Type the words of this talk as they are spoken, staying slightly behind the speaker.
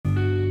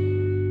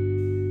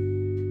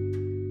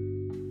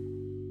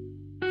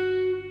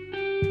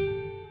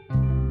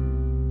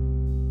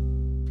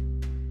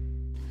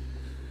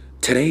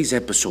Today's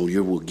episode,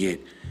 you will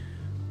get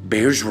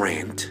Bears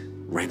Rant,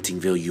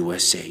 Rantingville,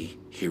 USA.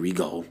 Here we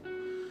go.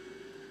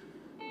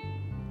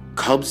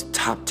 Cubs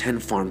top 10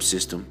 farm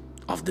system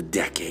of the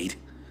decade.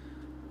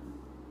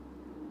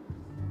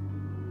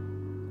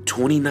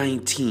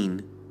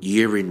 2019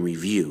 year in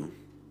review.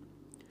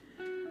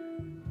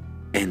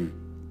 And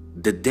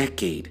the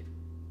decade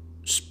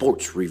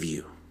sports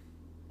review.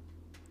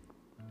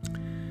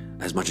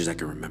 As much as I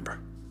can remember.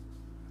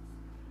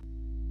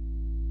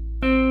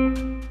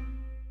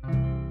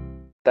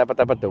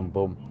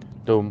 Tapatapatum-pum,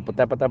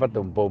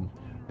 tum-patapatapatum-pum,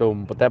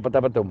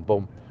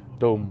 tum-patapatapatum-pum,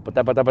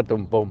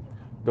 tum-patapatapatum-pum,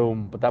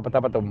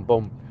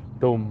 tum-patapatapatum-pum,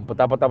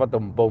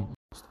 tum-patapatapatum-pum.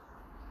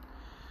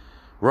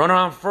 Runner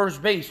on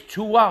first base,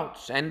 2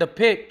 outs, and the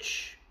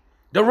pitch.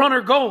 The runner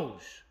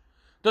goes.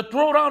 The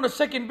throw down to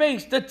second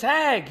base, the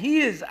tag,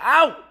 he is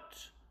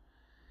out.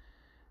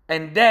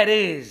 And that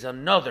is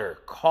another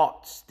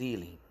caught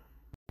stealing.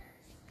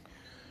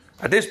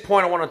 At this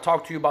point, I want to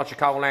talk to you about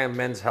Chicagoland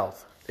Men's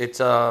Health. It's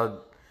a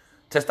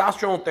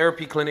testosterone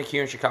therapy clinic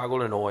here in Chicago,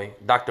 Illinois.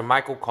 Dr.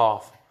 Michael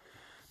Koff,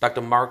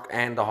 Dr. Mark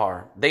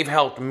Andahar. They've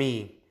helped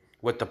me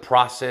with the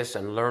process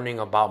and learning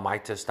about my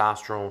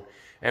testosterone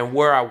and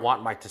where I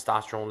want my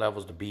testosterone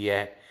levels to be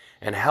at,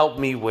 and help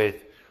me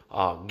with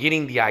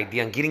getting the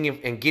idea and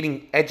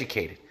getting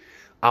educated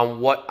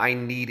on what I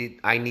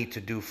need to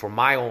do for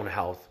my own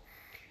health.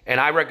 And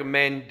I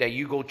recommend that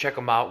you go check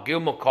them out, give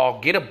them a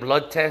call, get a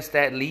blood test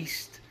at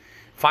least,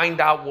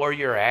 find out where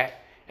you're at,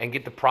 and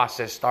get the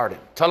process started.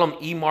 Tell them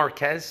E.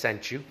 Marquez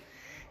sent you,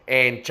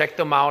 and check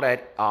them out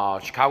at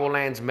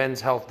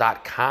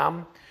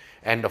chicagolandsmenshealth.com.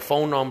 And the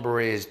phone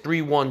number is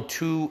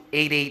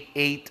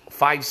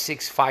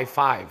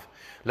 312-888-5655.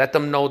 Let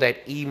them know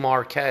that E.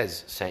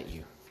 Marquez sent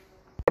you.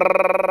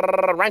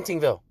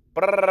 Rantingville,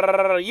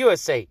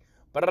 USA.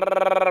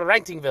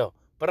 Rantingville,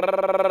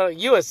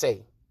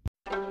 USA.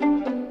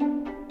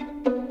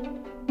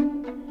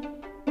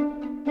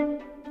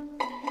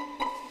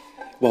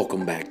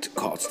 Welcome back to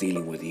Caught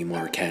Stealing with E.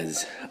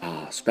 Marquez.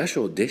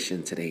 Special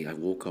edition today. I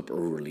woke up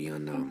early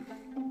on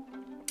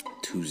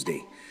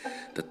Tuesday,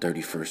 the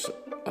 31st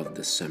of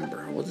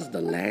December. What is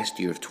the last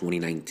year of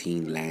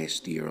 2019,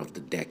 last year of the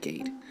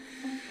decade?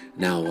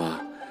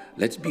 Now,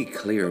 let's be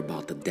clear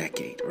about the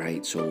decade,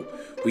 right? So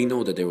we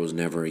know that there was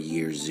never a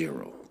year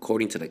zero.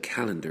 According to the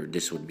calendar,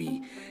 this would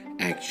be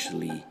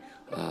actually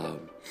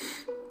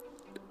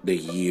the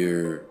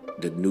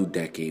new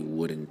decade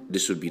wouldn't.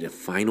 This would be the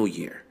final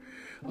year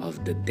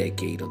of the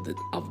decade of the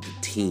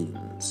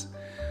teens,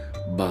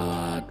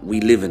 but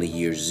we live in a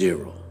year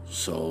zero,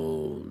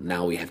 so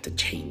now we have to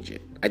change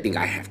it. I think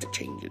I have to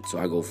change it, so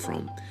I go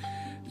from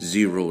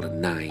 0 to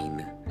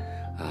 9,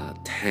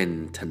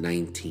 10 to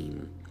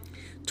 19,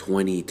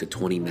 20 to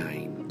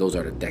 29. Those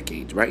are the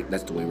decades, right?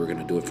 That's the way we're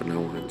gonna do it from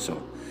now on,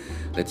 so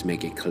let's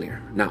make it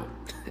clear. Now,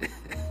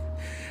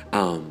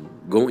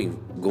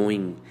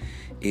 going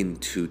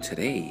into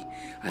today,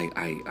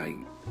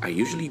 I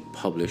usually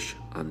publish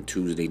on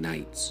Tuesday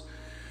nights,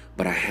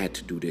 but I had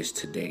to do this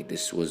today.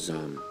 This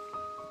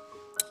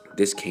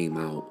came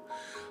out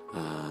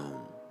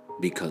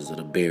because of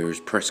the Bears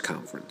press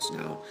conference.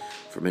 Now,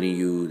 for many of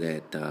you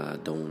that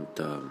don't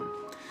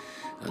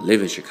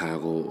live in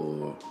Chicago,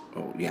 or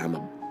I'm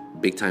a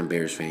big-time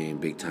Bears fan,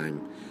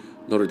 big-time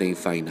Notre Dame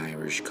Fighting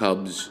Irish,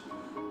 Cubs,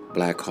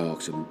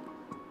 Blackhawks,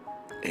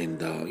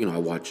 and I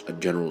watch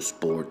general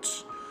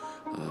sports,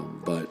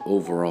 but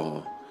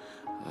overall,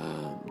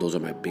 those are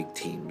my big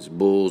teams.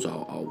 Bulls,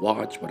 I'll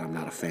watch, but I'm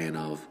not a fan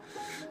of.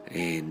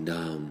 And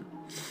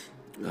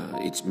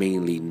it's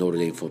mainly Notre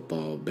Dame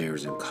football,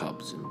 Bears and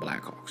Cubs and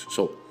Blackhawks.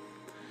 So,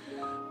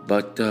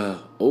 but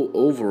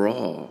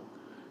overall,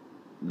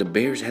 the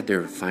Bears had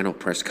their final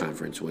press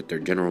conference with their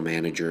general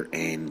manager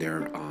and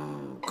their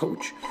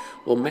coach.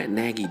 Well, Matt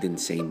Nagy didn't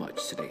say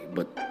much today,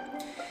 but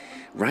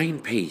Ryan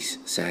Pace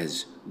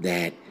says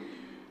that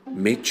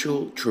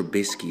Mitchell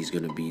Trubisky is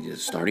going to be the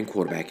starting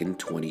quarterback in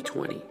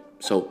 2020.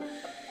 So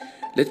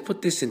let's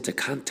put this into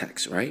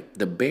context, right?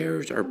 The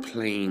Bears are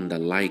playing the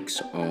likes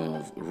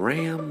of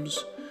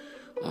Rams,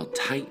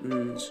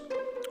 Titans,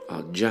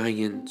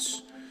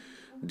 Giants,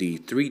 the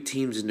 3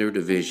 teams in their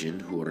division,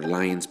 who are the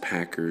Lions,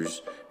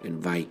 Packers,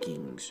 and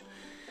Vikings.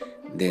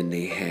 Then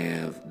they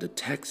have the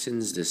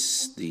Texans, the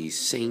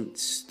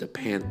Saints, the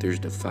Panthers,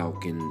 the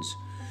Falcons,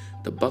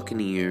 the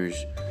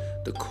Buccaneers,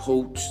 the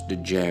Colts, the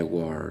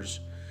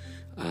Jaguars,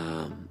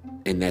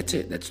 and that's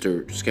it. That's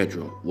their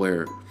schedule,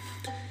 where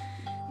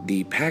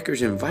the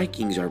Packers and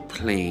Vikings are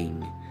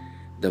playing.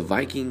 The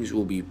Vikings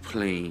will be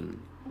playing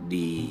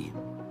the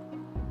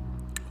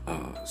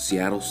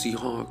Seattle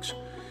Seahawks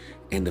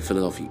and the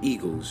Philadelphia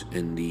Eagles,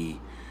 and the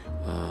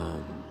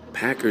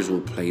Packers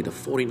will play the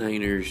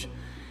 49ers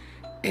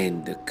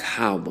and the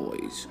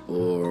Cowboys,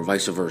 or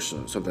vice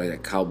versa, something like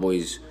that.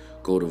 Cowboys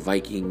go to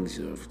Vikings,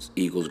 or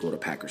Eagles go to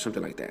Packers,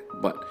 something like that.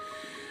 But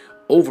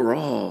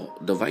overall,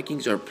 the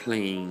Vikings and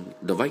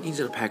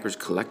the Packers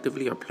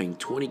collectively are playing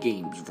 20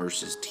 games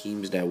versus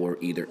teams that were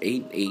either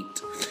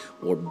 8-8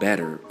 or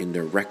better in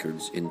their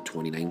records in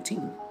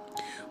 2019.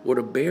 Well,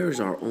 the Bears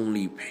are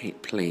only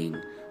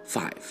playing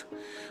 5.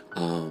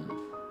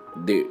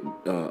 They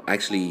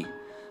actually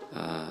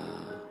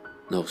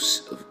no,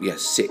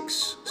 yes,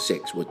 6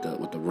 with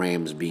the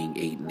Rams being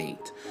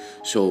 8-8.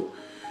 So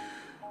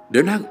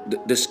they're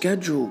not. The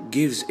schedule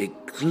gives a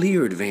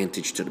clear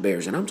advantage to the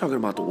Bears, and I'm talking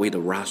about the way the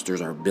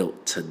rosters are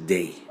built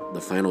today,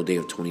 the final day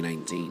of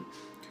 2019.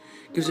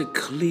 Gives a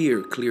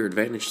clear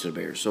advantage to the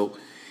Bears. So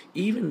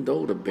even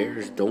though the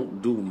Bears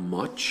don't do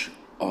much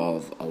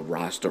of a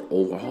roster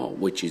overhaul,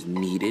 which is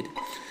needed,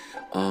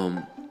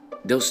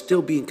 they'll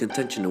still be in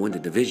contention to win the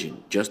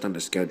division just on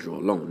the schedule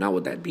alone. Now,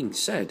 with that being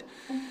said,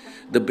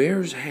 the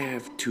Bears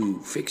have to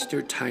fix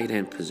their tight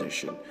end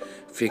position,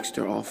 fix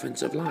their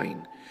offensive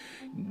line,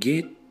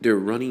 get their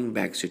running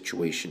back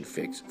situation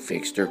fixed,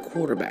 fix their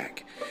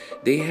quarterback.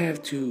 They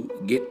have to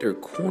get their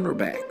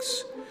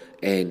cornerbacks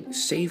and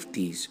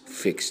safeties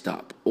fixed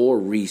up or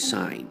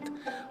re-signed.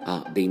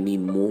 They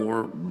need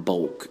more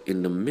bulk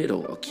in the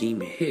middle.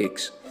 Akeem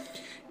Hicks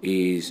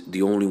is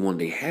the only one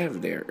they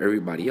have there.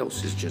 Everybody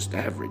else is just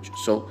average.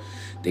 So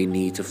they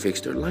need to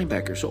fix their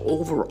linebacker. So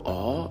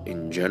overall,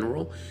 in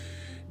general,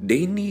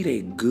 they need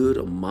a good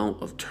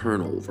amount of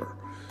turnover.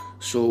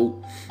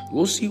 So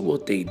we'll see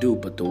what they do.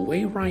 But the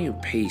way Ryan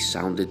Pace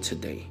sounded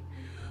today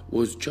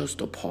was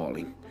just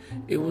appalling.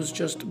 It was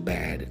just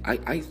bad.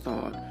 I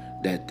thought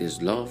that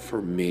this love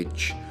for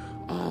Mitch,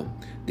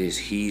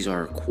 he's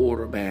our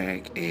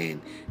quarterback,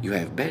 and you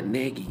have Matt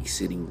Nagy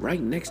sitting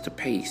right next to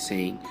Pace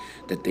saying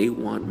that they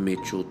want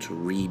Mitchell to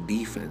read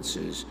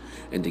defenses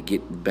and to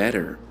get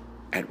better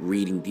at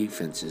reading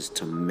defenses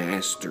to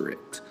master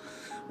it.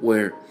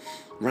 Where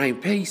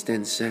Ryan Pace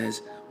then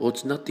says, well,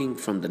 it's nothing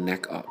from the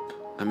neck up.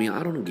 I mean,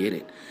 I don't get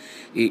it.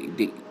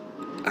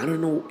 I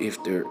don't know if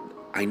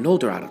I know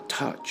they're out of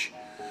touch.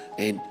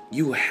 And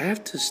you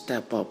have to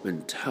step up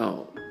and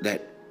tell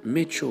that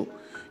Mitchell,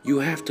 you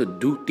have to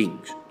do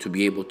things to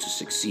be able to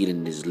succeed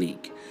in this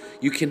league.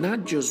 You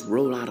cannot just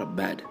roll out of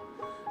bed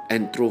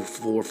and throw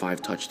 4 or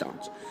 5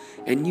 touchdowns.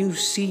 And you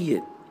see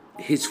it,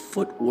 his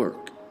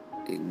footwork.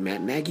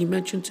 Matt Nagy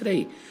mentioned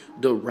today,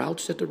 the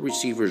routes that the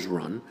receivers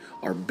run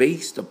are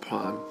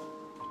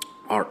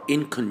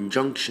in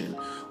conjunction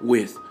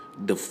with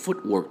the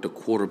footwork the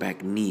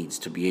quarterback needs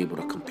to be able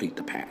to complete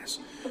the pass.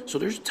 So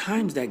there's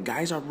times that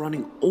guys are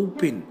running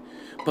open,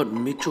 but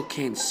Mitchell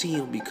can't see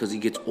him because he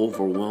gets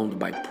overwhelmed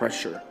by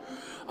pressure.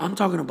 I'm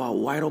talking about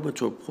wide open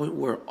to a point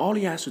where all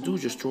he has to do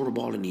is just throw the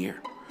ball in the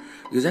air.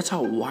 Because that's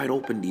how wide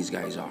open these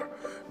guys are.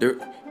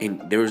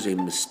 There's a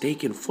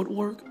mistake in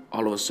footwork,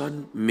 all of a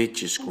sudden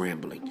Mitch is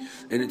scrambling.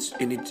 And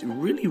it's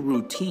really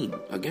routine.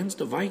 Against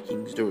the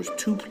Vikings, there was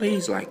 2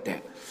 plays like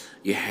that.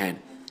 You had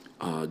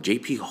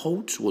J.P.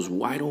 Holtz was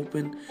wide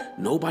open,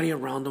 nobody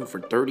around him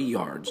for 30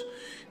 yards.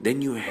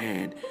 Then you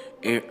had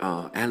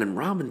Allen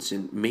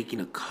Robinson making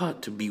a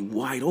cut to be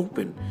wide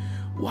open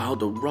while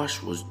the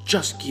rush was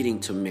just getting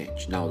to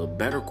Mitch. Now, the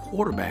better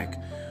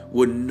quarterback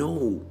would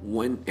know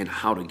when and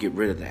how to get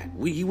rid of that.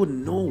 He would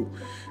know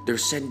they're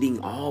sending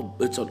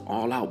it's an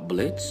all-out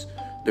blitz.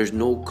 There's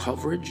no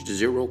coverage,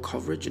 0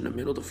 coverage in the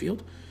middle of the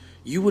field.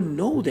 You would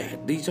know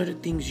that. These are the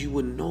things you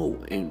would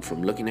know. And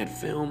from looking at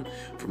film,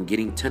 from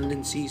getting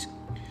tendencies.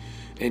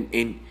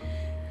 And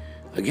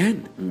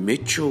again,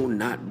 Mitchell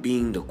not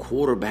being the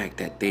quarterback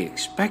that they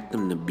expect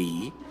him to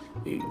be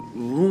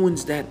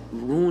ruins that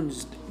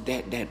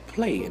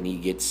play, and he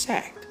gets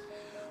sacked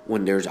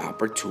when there's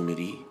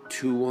opportunity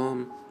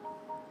to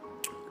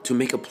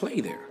make a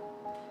play there.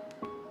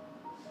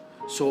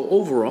 So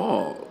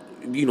overall,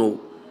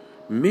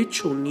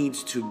 Mitchell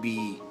needs to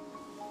be.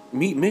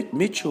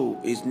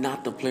 Mitchell is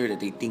not the player that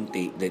they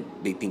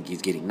think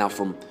he's getting. Now,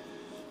 from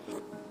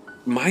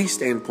my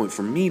standpoint,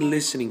 from me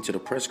listening to the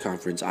press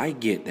conference, I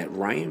get that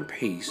Ryan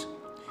Pace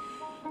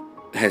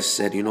has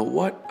said, you know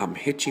what? I'm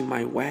hitching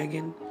my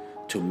wagon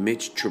to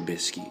Mitch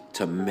Trubisky,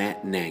 to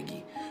Matt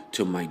Nagy,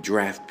 to my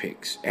draft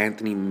picks,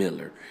 Anthony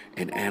Miller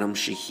and Adam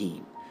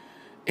Shaheen.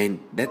 And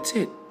that's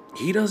it.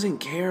 He doesn't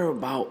care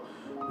about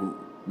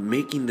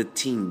making the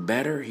team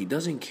better. He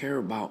doesn't care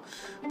about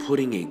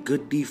putting a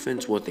good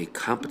defense with a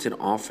competent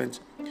offense.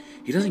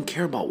 He doesn't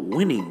care about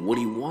winning. What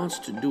he wants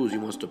to do is he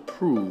wants to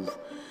prove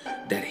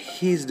that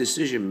his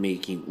decision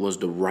making was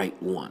the right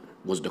one,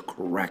 was the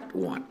correct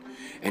one.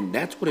 And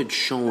that's what it's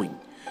showing.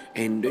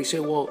 And they say,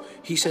 well,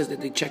 he says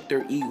that they check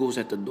their egos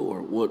at the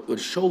door. What it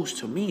shows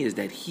to me is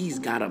that he's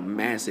got a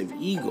massive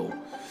ego.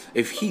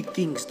 If he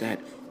thinks that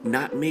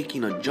not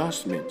making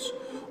adjustments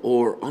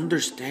or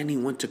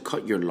understanding when to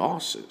cut your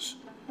losses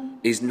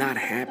is not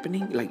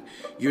happening, like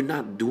you're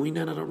not doing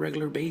that on a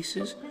regular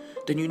basis,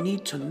 then you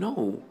need to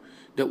know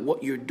that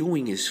what you're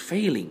doing is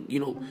failing.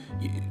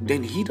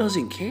 Then he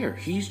doesn't care.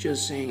 He's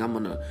just saying, I'm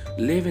going to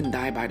live and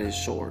die by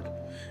this sword.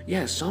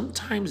 Yeah,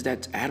 sometimes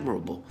that's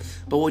admirable.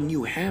 But when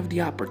you have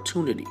the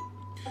opportunity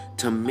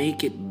to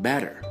make it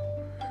better,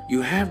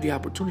 you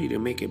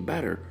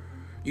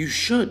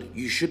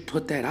should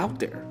put that out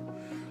there.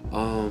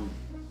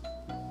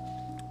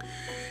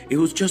 It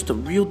was just a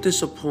real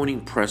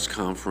disappointing press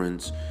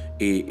conference.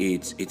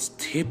 It's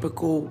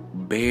typical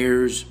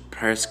Bears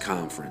press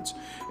conference.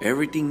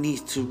 Everything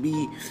needs to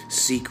be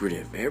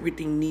secretive.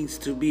 Everything needs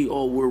to be,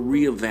 we're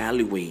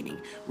reevaluating.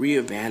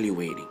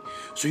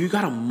 So you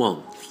got a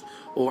month,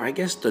 or I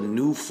guess the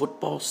new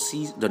football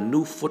season, the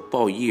new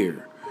football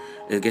year,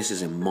 I guess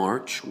is in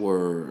March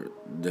where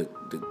the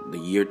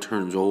year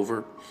turns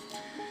over.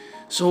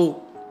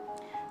 So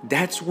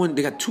that's when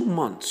they got 2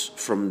 months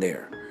from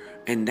there.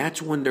 And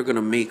that's when they're going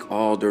to make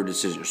all their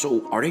decisions.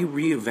 So are they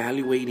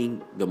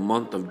reevaluating the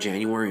month of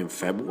January and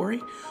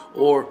February?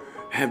 Or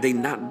have they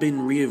not been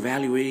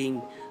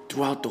reevaluating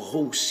throughout the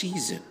whole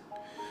season?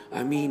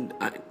 I mean,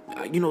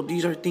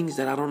 these are things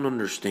that I don't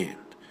understand.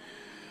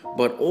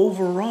 But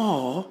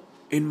overall,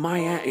 in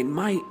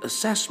my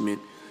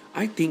assessment,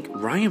 I think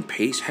Ryan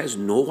Pace has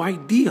no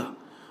idea.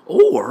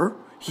 Or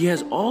he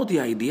has all the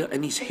idea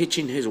and he's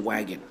hitching his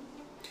wagon.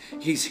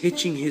 He's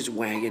hitching his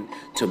wagon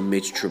to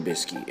Mitch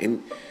Trubisky.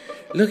 And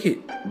look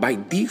by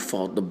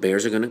default, the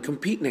Bears are going to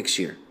compete next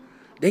year.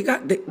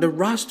 The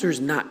roster's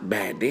not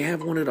bad. They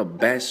have one of the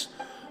best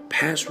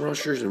pass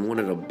rushers and one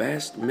of the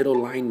best middle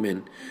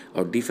linemen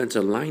or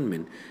defensive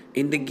linemen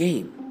in the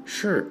game.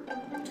 Sure.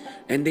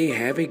 And they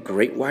have a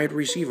great wide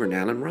receiver in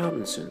Allen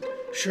Robinson.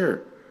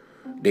 Sure.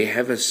 They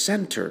have a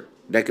center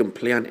that can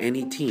play on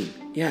any team.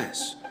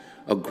 Yes.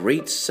 A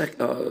great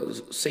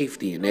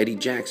safety in Eddie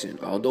Jackson,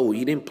 although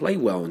he didn't play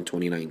well in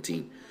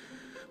 2019.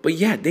 But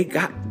yeah, they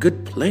got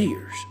good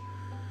players.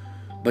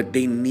 But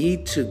they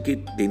need to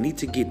get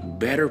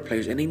better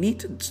players, and they need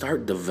to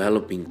start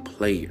developing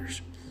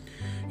players.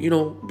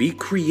 Be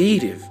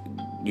creative.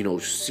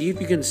 See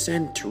if you can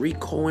send Tariq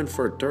Cohen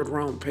for a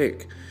 3rd-round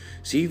pick.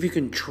 See if you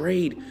can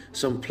trade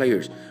some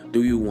players.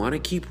 Do you want to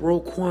keep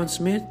Roquan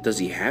Smith? Does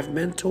he have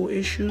mental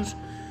issues?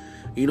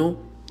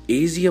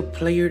 Is he a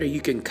player that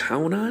you can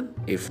count on?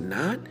 If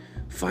not,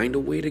 find a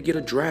way to get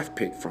a draft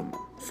pick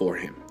for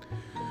him.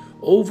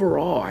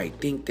 Overall, I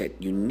think that's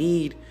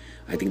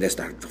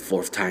not the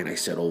 4th time I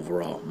said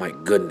overall. My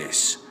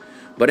goodness.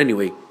 But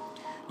anyway,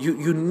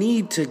 you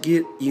need to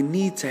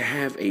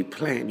have a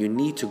plan. You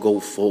need to go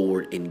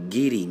forward in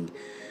getting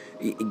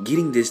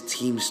this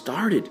team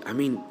started. I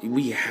mean,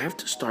 we have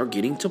to start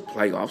getting to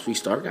playoffs.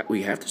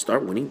 We have to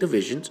start winning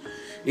divisions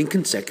in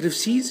consecutive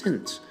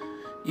seasons.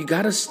 You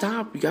gotta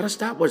stop.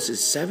 What's it,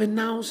 7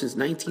 now since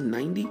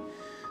 1990?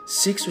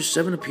 6 or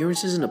 7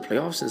 appearances in the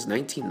playoffs since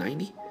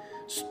 1990.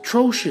 It's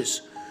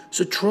atrocious.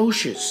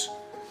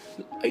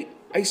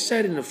 I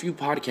said in a few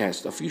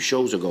podcasts, a few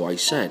shows ago, I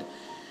said,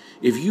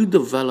 if you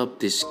develop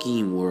this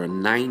scheme where a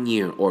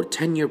 9-year or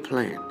 10-year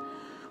plan,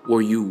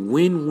 where you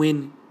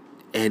win,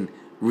 and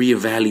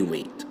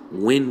reevaluate,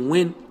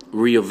 win,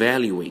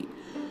 reevaluate.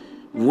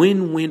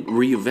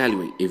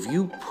 If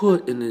you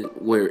put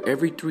where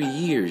every 3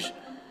 years,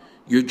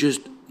 you're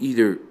just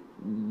either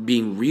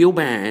being real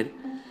bad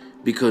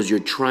because you're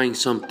trying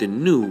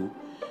something new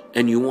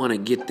and you want to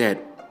get that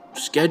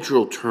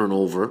schedule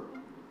turnover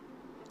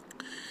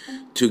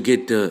to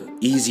get the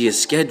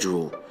easiest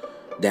schedule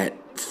that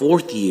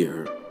 4th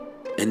year,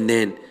 and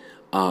then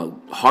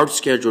hard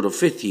schedule the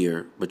 5th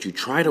year, but you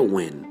try to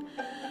win.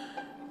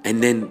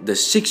 And then the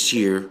 6th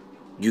year,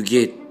 you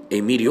get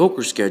a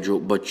mediocre schedule,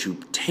 but you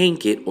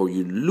tank it or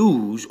you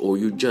lose or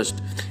you're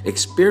just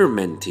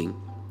experimenting.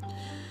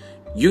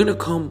 You're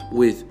going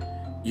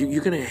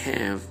to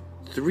have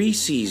 3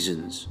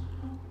 seasons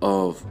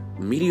of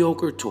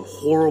mediocre to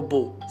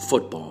horrible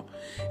football.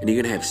 And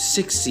you're going to have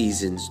 6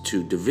 seasons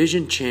to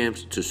division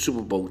champs to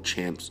Super Bowl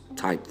champs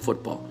type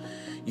football.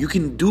 You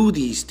can do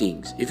these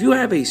things. If you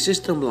have a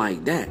system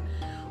like that,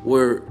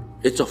 where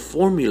it's a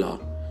formula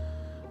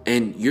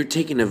and you're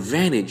taking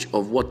advantage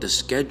of what the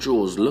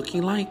schedule is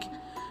looking like,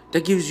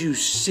 that gives you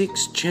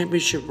 6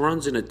 championship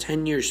runs in a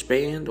 10-year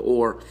span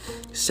or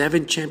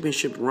 7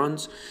 championship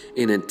runs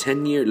in a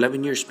 10-year,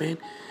 11-year span.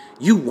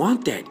 You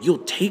want that. You'll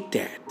take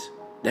that.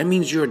 That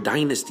means you're a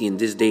dynasty in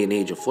this day and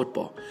age of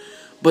football.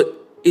 But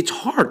it's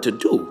hard to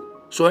do.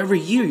 So every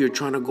year you're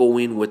trying to go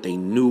in with a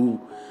new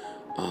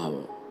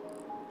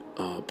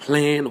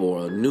plan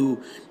or a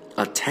new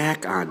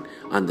attack on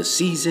the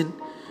season,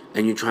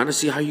 and you're trying to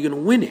see how you're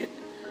going to win it.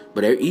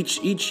 But each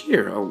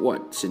year,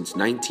 since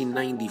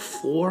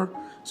 1994,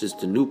 since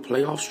the new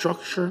playoff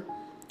structure,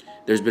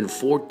 there's been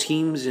 4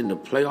 teams in the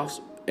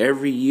playoffs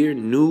every year,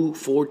 new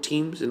 4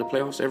 teams in the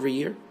playoffs every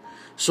year.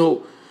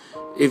 So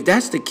if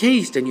that's the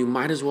case, then you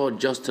might as well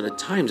adjust to the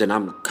times. And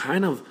I'm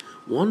kind of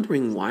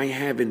wondering why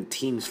haven't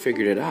teams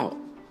figured it out?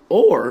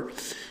 Or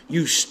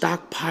you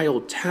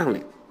stockpile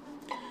talent.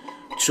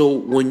 So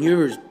when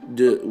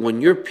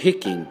you're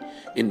picking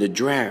in the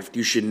draft,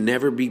 you should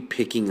never be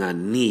picking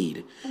on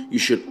need. You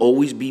should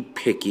always be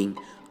picking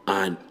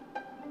on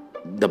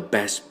the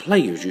best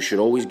players. You should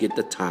always get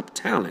the top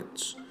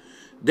talents.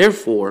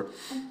 Therefore,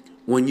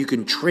 when you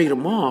can trade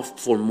them off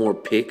for more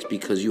picks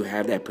because you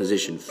have that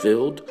position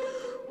filled,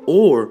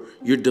 or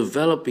you're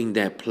developing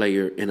that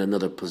player in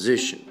another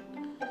position.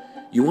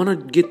 You want to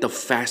get the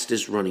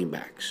fastest running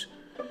backs.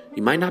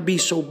 He might not be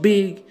so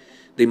big,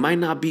 They might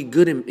not be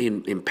good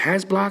in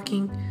pass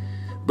blocking,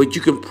 but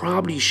you can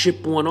probably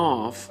ship one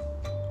off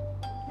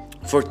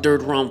for a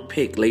third-round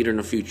pick later in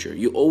the future.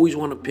 You always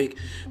want to pick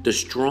the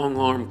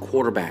strong-arm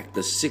quarterback,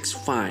 the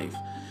 6'5",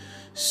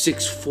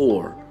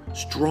 6'4",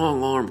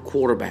 strong-arm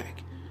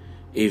quarterback.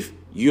 If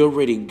you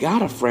already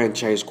got a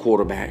franchise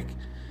quarterback,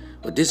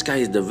 but this guy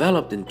is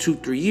developed in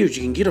 2-3 years,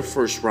 you can get a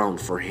first round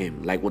for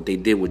him, like what they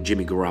did with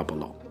Jimmy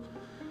Garoppolo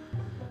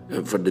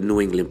for the New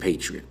England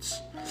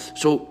Patriots.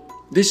 So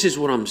this is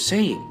what I'm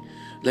saying.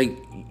 Like,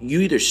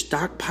 you either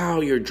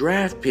stockpile your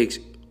draft picks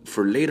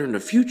for later in the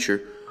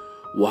future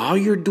while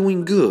you're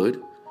doing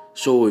good.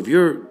 So if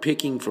you're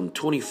picking from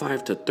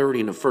 25 to 30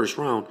 in the first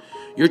round,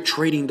 you're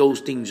trading those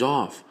things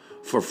off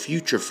for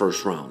future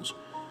first rounds.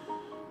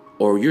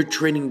 Or you're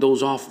trading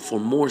those off for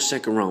more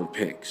second round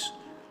picks.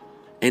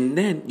 And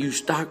then you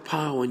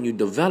stockpile and you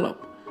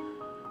develop.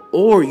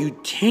 Or you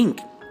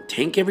tank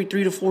every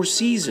 3 to 4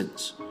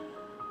 seasons.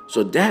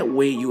 So that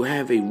way you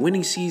have a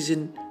winning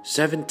season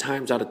 7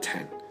 times out of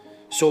 10.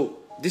 So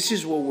this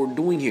is what we're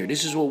doing here.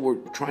 This is what we're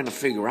trying to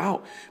figure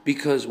out.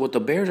 Because what the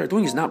Bears are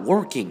doing is not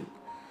working.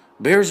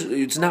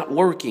 It's not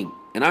working.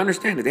 And I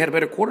understand if they had a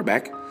better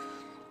quarterback,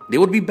 they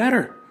would be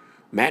better.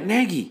 Matt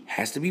Nagy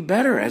has to be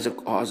better as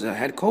a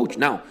head coach.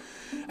 Now,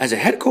 as a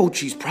head coach,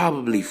 he's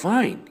probably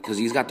fine because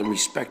he's got the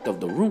respect of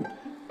the room.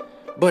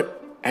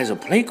 But as a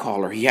play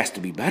caller, he has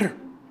to be better.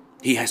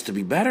 He has to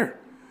be better.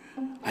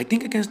 I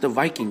think against the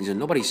Vikings, and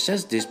nobody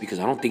says this because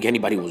I don't think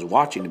anybody was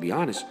watching, to be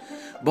honest,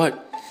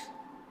 but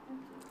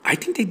I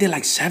think they did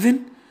like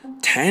 7,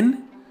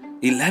 10,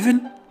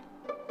 11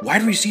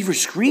 wide receiver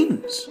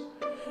screens.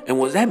 And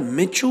was that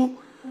Mitchell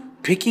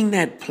picking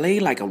that play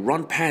like a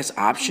run-pass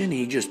option and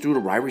he just threw the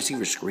wide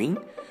receiver screen?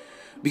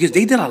 Because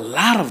they did a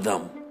lot of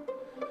them.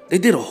 They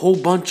did a whole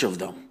bunch of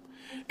them.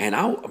 And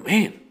I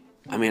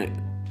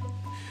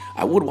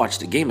would watch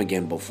the game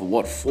again, but for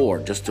what for?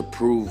 Just to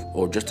prove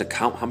or just to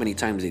count how many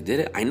times they did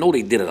it? I know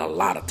they did it a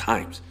lot of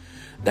times.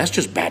 That's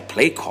just bad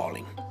play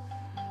calling.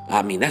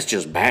 That's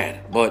just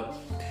bad. But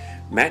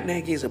Matt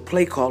Nagy as a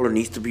play caller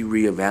needs to be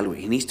reevaluated.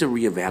 He needs to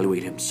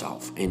reevaluate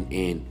himself.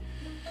 And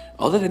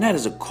other than that,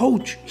 as a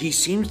coach, he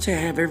seems to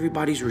have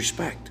everybody's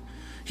respect.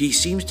 He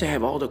seems to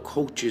have all the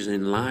coaches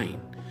in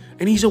line.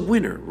 And he's a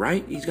winner,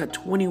 right? He's got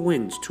 20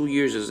 wins, 2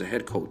 years as a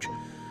head coach.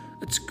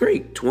 That's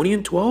great.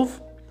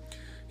 20-12,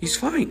 he's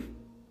fine.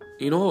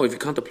 If you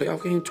count the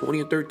playoff game,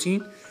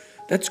 20-13,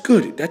 that's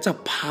good. That's a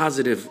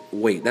positive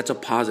weight. That's a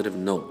positive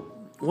note.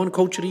 One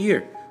coach of the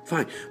year,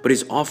 fine. But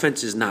his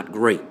offense is not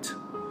great.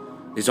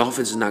 His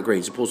offense is not great.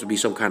 He's supposed to be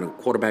some kind of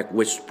quarterback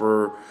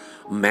whisperer,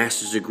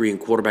 master's degree in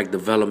quarterback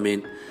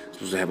development. He's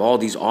supposed to have all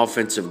these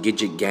offensive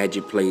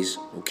gadget plays.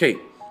 Okay,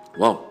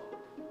 well,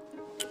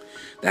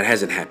 that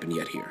hasn't happened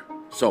yet here.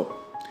 So,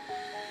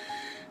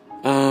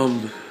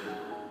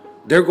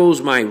 there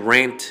goes my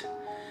rant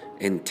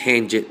and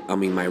tangent.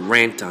 My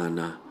rant on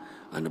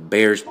the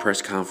Bears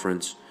press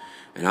conference,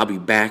 and I'll be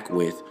back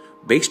with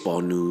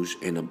baseball news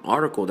and an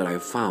article that I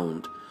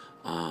found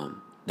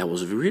that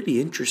was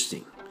really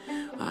interesting.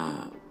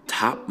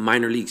 Top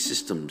minor league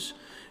systems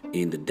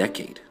in the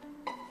decade.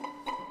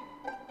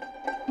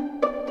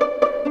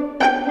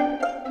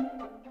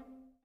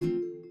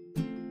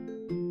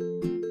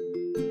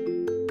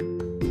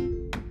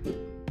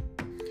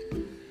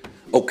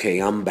 Okay,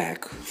 I'm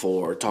back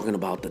for talking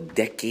about the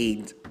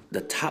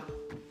top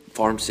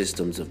farm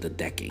systems of the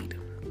decade.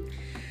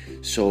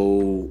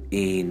 So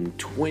in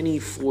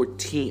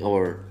 2014,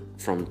 or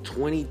from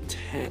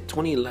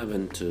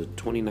 2011 to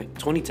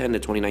 2010 to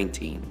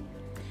 2019,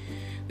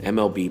 the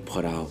MLB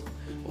put out,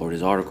 or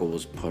this article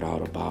was put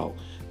out about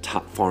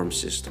top farm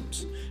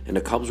systems. And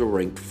the Cubs were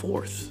ranked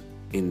 4th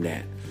in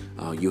that.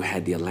 You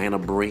had the Atlanta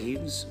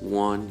Braves,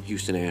 1,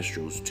 Houston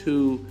Astros,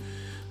 2.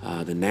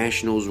 The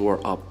Nationals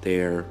were up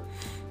there.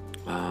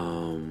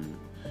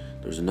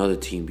 There was another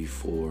team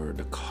before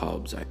the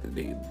Cubs. I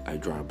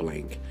draw a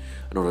blank.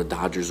 I know the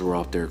Dodgers were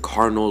up there.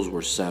 Cardinals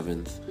were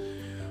 7th.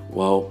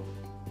 Well,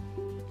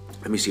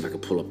 let me see if I can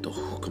pull up the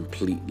whole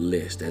complete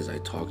list as I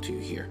talk to you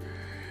here.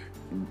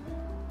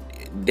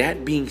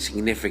 That being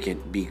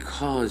significant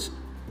because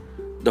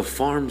the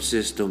farm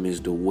system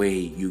is the way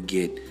you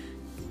get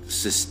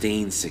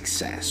sustained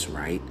success,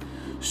 right?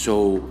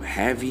 So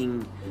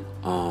having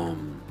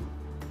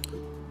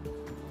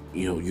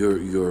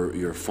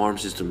your farm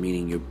system,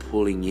 meaning you're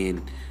pulling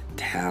in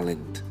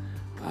talent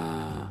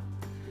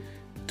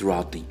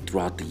throughout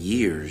the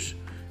years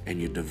and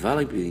you're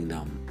developing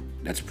them.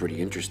 That's pretty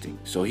interesting.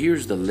 So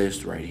here's the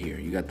list right here.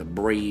 You got the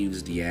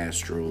Braves, the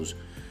Astros,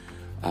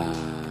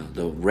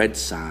 the Red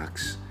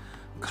Sox,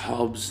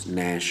 Cubs,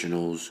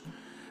 Nationals,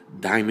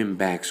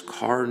 Diamondbacks,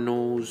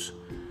 Cardinals,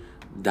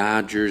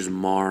 Dodgers,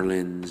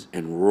 Marlins,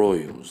 and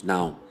Royals.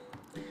 Now,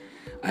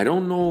 I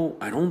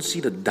don't see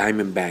the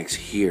Diamondbacks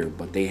here,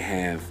 but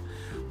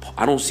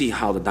I don't see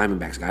how the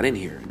Diamondbacks got in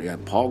here. They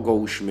got Paul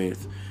Goldschmidt,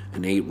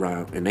 an eight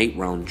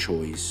round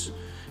choice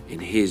in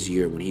his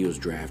year when he was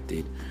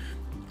drafted.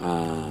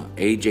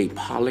 A.J.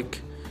 Pollock,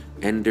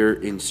 Ender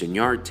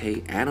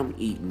Inciarte, Adam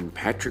Eaton,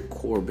 Patrick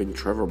Corbin,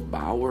 Trevor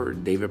Bauer,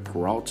 David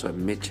Peralta,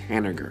 Mitch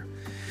Haniger.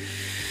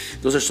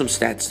 Those are some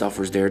stat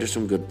stuffers there. There's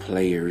some good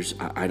players.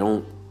 I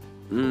don't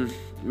know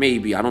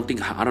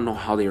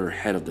how they are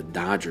ahead of the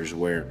Dodgers,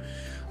 where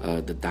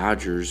the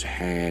Dodgers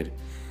had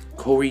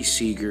Corey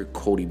Seager,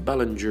 Cody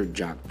Bellinger,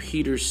 Jock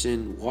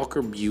Peterson,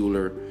 Walker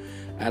Buehler,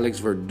 Alex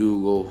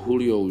Verdugo,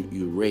 Julio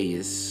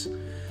Urias,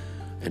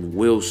 and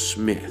Will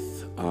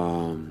Smith.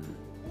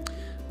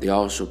 They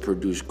also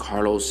produced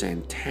Carlos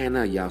Santana,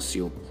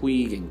 Yasiel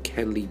Puig, and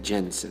Kenley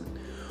Jensen.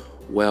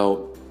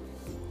 Well,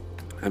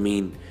 I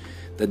mean,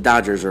 the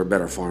Dodgers are a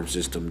better farm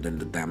system than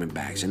the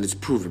Diamondbacks, and it's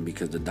proven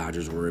because the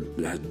Dodgers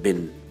have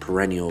been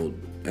perennial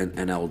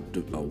NL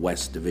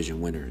West division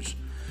winners.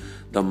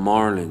 The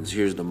Marlins,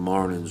 here's the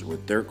Marlins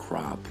with their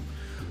crop.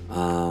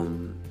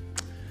 Marlins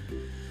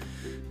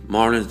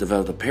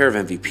developed a pair of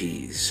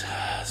MVPs,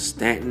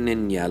 Stanton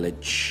and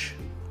Yelich.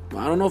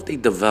 I don't know if they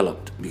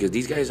developed, because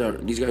these guys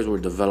were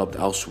developed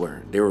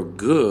elsewhere. They were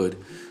good,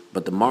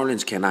 but the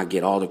Marlins cannot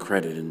get all the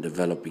credit in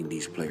developing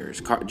these players.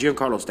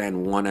 Giancarlo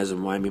Stanton won as a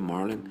Miami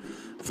Marlin.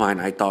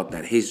 Fine, I thought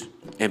that his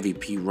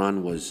MVP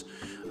run was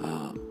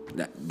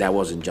that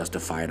wasn't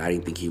justified. I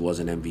didn't think he was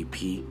an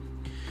MVP.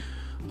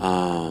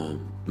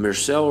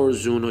 Marcell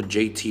Ozuna,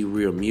 JT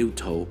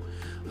Realmuto,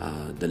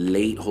 the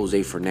late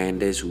Jose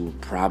Fernandez, who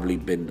probably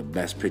been the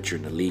best pitcher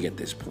in the league at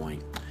this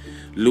point.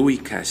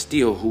 Luis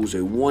Castillo, who's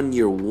a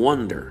one-year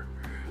wonder.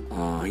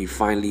 He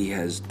finally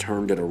has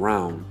turned it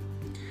around.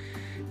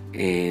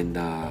 And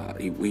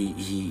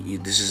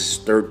this is his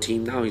third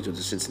team now. He's with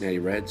the Cincinnati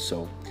Reds.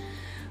 So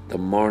the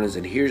Marlins,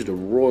 and here's the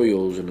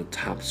Royals in the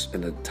top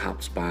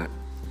spot.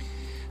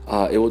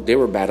 They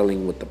were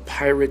battling with the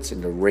Pirates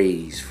and the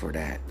Rays for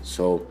that.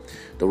 So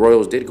the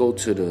Royals did go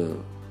to the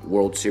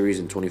World Series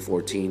in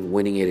 2014,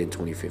 winning it in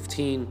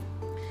 2015.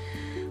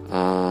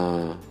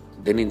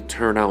 They didn't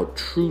turn out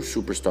true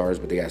superstars,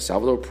 but they got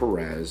Salvador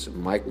Perez,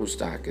 Mike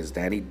Moustakas,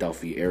 Danny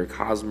Duffy, Eric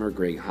Hosmer,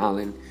 Greg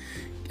Holland,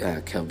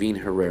 Kelvin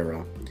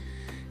Herrera,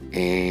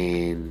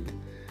 and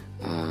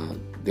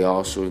they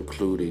also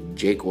included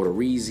Jake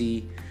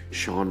Odorizzi,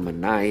 Sean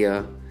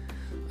Manaea,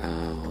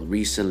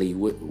 recently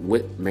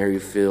Whit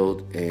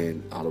Merrifield,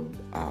 and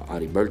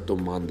Alberto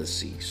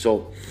Mondesi.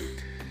 So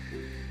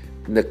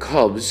the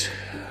Cubs,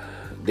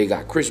 they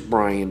got Chris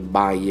Bryant,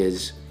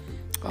 Baez.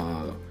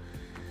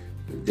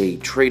 They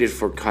traded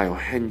for Kyle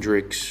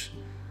Hendricks.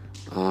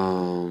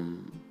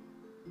 In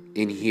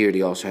here,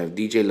 they also have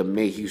DJ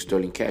LeMahieu,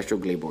 Sterling Castro,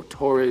 Gleyber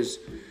Torres.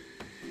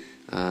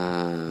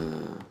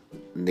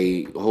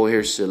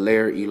 Jorge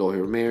Soler, Elo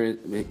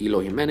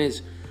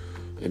Jimenez,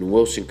 and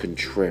Wilson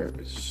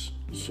Contreras.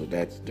 So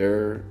that's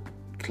their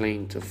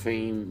claim to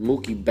fame.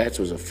 Mookie Betts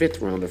was a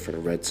fifth-rounder for the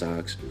Red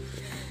Sox.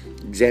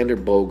 Xander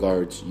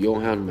Bogaerts,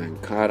 Johan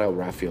Mancada,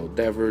 Rafael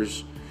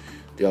Devers.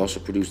 They also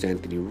produced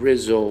Anthony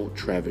Rizzo,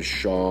 Travis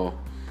Shaw,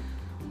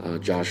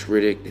 Josh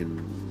Riddick,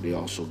 and they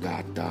also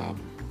got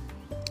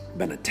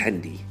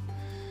Benintendi.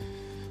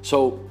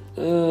 So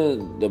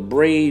the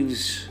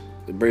Braves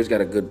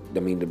got a good. I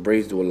mean, the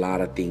Braves do a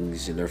lot of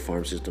things in their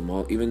farm system.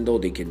 Even though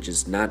they can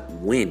just not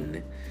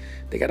win,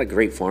 they got a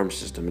great farm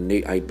system, and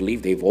I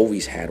believe they've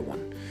always had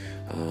one.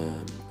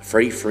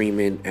 Freddie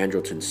Freeman,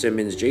 Andrelton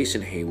Simmons,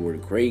 Jason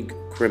Hayward, Greg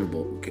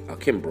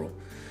Kimbrell,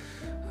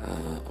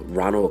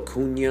 Ronald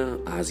Acuna,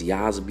 Ozzy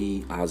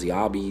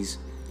Albies,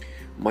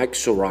 Mike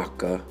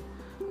Soroka,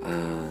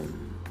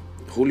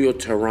 Julio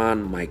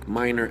Teheran, Mike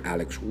Minor,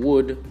 Alex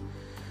Wood,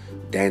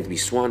 Dansby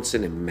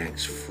Swanson, and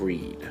Max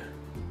Fried.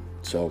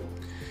 So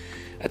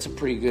that's a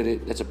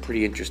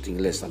pretty interesting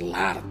list. A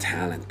lot of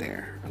talent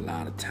there. A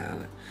lot of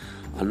talent.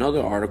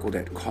 Another article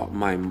that caught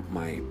my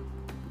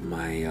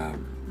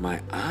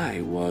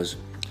eye was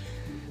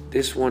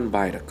this one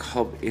by the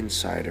Cub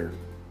Insider.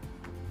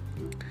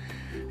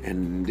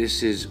 And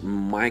this is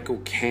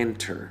Michael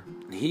Cantor.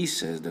 He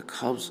says the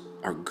Cubs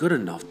are good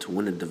enough to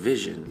win a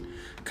division.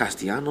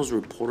 Castellanos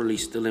reportedly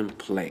still in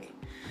play.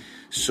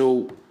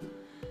 So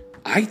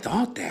I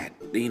thought that,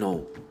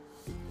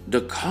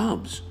 the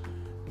Cubs,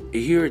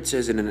 here it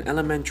says, in an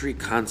elementary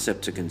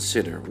concept to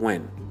consider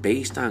when,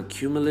 based on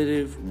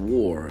cumulative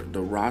WAR,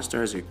 the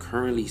roster as it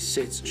currently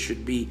sits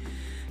should be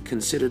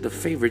considered the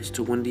favorites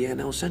to win the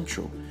NL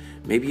Central.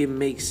 Maybe it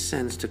makes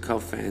sense to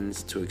Cub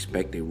fans to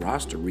expect a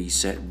roster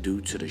reset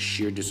due to the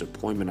sheer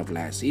disappointment of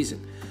last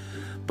season.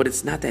 But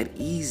it's not that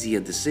easy a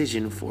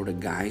decision for the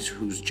guys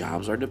whose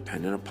jobs are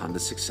dependent upon the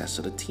success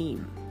of the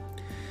team.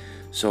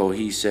 So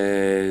he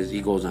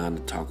goes on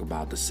to talk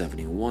about the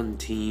 71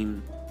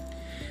 team.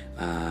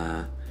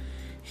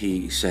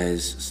 He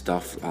says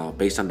stuff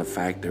based on the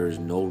fact there is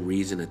no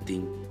reason to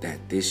think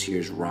that this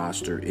year's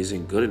roster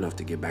isn't good enough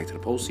to get back to the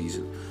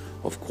postseason.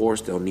 Of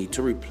course, they'll need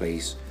to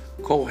replace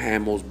Cole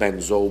Hamels, Ben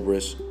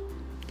Zobrist.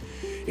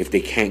 If they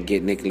can't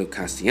get Nicolas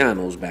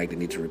Castellanos back, they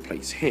need to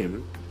replace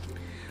him.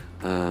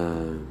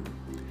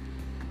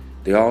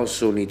 They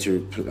also need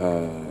to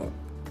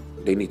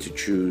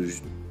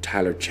choose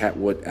Tyler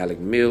Chatwood, Alec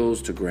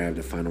Mills to grab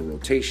the final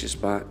rotation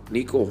spot,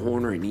 Nico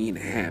Hoerner and Ian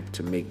Happ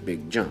to make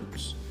big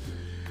jumps.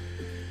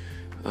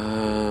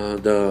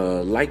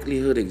 The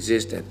likelihood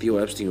exists that Theo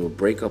Epstein will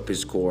break up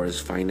his core as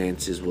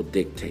finances will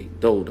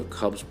dictate, though the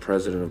Cubs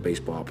president of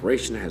baseball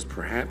operation has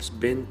perhaps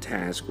been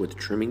tasked with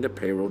trimming the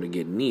payroll to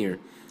get near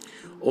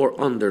or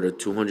under the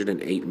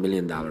 $208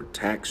 million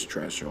tax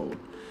threshold.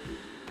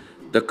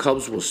 The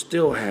Cubs will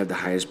still have the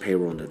highest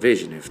payroll in the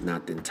division, if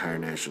not the entire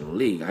National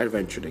League. I'd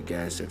venture to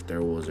guess if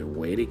there was a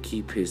way to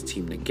keep his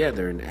team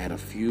together and add a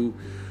few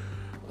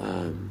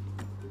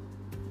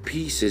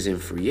pieces in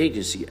free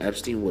agency,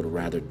 Epstein would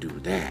rather do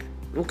that.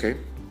 Okay.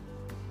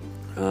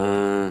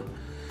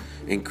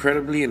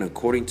 Incredibly, and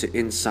according to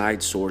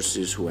inside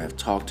sources who have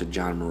talked to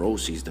John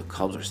Morosis, the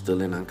Cubs are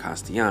still in on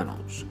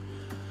Castellanos.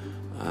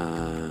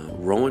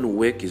 Rowan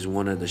Wick is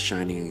one of the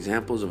shining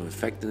examples of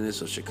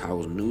effectiveness of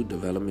Chicago's new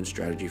development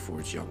strategy for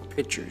its young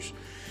pitchers.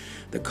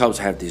 The Cubs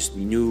have this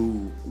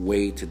new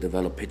way to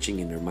develop pitching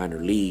in their minor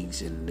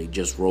leagues, and they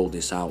just rolled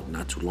this out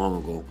not too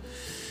long ago.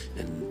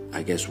 And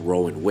I guess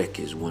Rowan Wick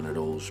is one of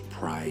those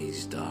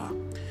prized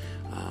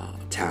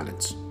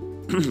talents.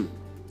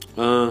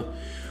 Well,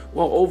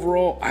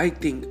 overall, I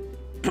think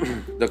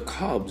the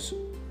Cubs,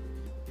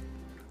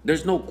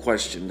 there's no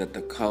question that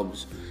the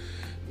Cubs,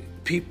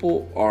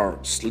 people are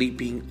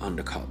sleeping on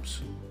the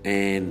Cubs.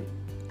 And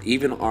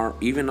even in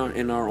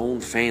our own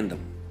fandom,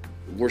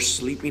 we're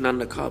sleeping on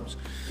the Cubs.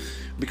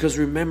 Because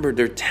remember,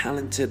 they're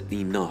talented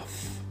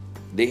enough.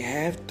 They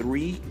have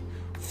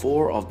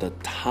 4 of the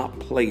top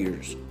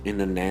players in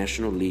the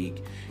National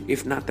League,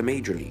 if not the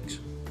major leagues.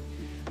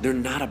 They're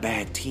not a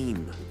bad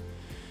team.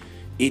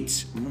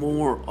 It's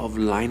more of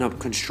lineup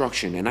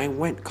construction. And I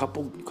went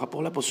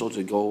couple episodes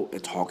ago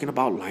talking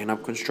about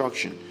lineup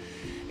construction.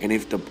 And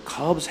if the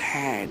Cubs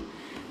had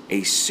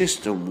a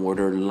system where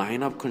their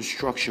lineup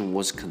construction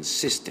was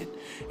consistent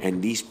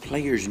and these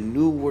players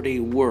knew where they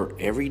were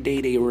every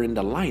day they were in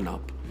the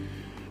lineup,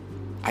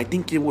 I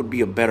think it would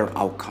be a better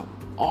outcome.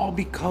 All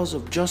because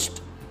of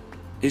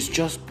it's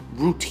just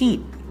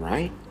routine,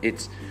 right?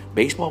 It's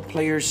baseball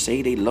players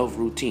say they love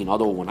routine.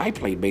 Although when I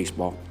played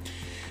baseball,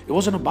 it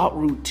wasn't about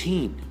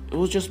routine. It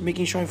was just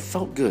making sure I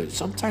felt good.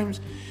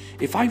 Sometimes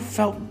if I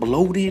felt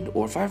bloated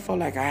or if I felt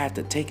like I had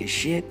to take a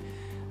shit,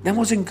 that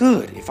wasn't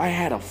good. If I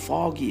had a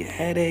foggy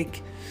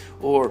headache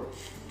or,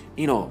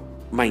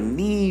 my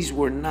knees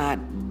were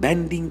not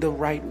bending the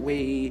right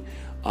way,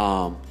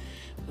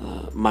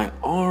 my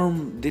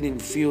arm didn't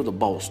feel the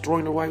ball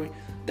throwing the right way,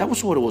 that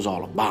was what it was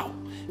all about.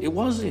 It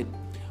wasn't,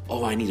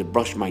 I need to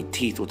brush my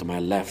teeth with my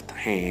left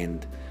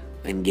hand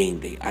in game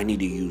day. I need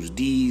to use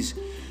these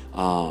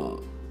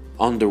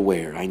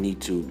underwear. I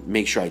need to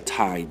make sure I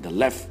tie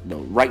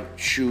the right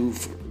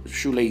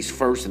shoelace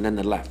first and then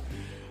the left.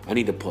 I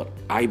need to put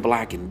eye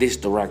black in this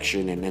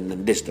direction and then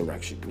in this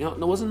direction. There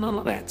wasn't none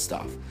of that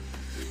stuff.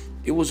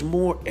 It was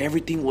more,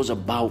 everything was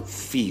about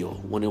feel.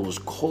 When it was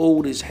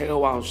cold as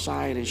hell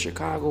outside in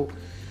Chicago,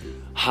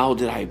 how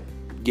did I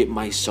get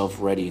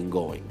myself ready and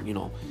going,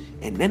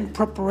 And then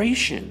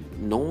preparation,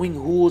 knowing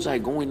who was I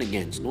going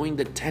against, knowing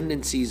the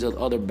tendencies of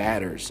other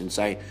batters. Since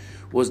I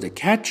was the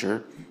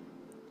catcher,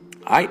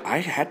 I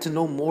had to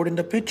know more than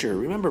the pitcher.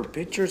 Remember,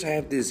 pitchers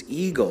have this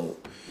ego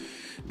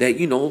that,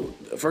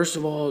 first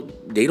of all,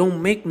 they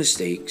don't make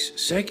mistakes.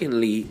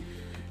 Secondly,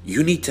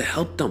 you need to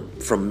help them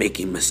from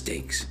making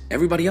mistakes.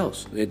 Everybody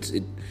else,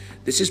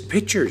 this is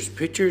pitchers.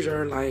 Pitchers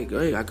are like,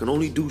 hey, I can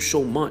only do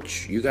so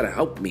much. You got to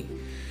help me.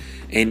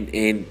 And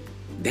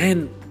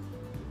then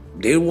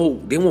they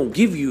won't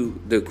give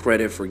you the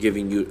credit for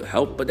giving you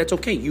help, but that's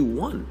okay. You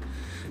won.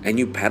 And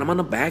you pat them on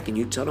the back and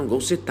you tell them, go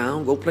sit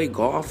down, go play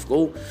golf,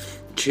 go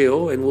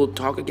chill, and we'll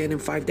talk again in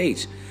 5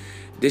 days.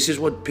 This is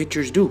what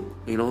pitchers do,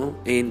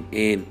 And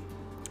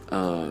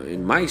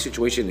in my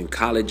situation in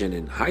college and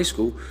in high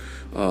school,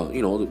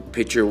 the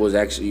pitcher was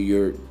actually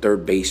your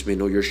third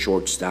baseman or your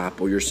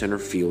shortstop or your center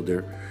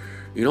fielder,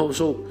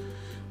 So,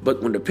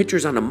 but when the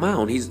pitcher's on the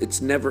mound,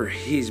 it's never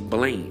his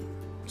blame.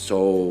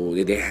 So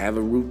they have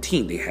a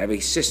routine, they have a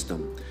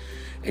system,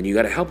 and you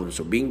got to help them.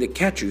 So being the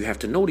catcher, you have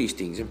to know these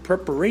things. And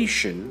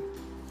preparation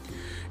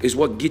is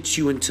what gets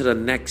you into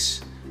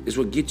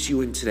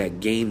that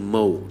game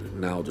mode.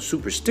 Now, the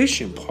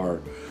superstition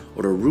part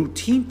or the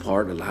routine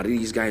part, a lot of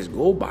these guys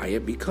go by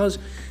it because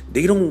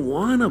they don't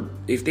want to.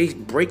 If they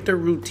break their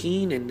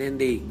routine and then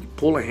they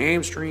pull a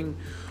hamstring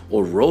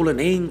or roll an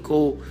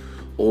ankle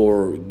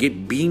or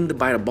get beamed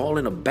by the ball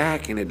in the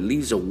back and it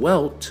leaves a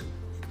welt,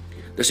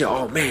 they'll say,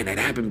 oh man, that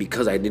happened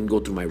because I didn't go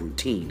through my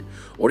routine.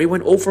 Or they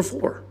went 0 for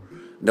 4.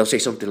 They'll say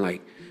something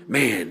like,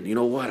 man, you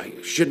know what?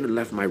 I shouldn't have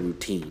left my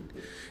routine.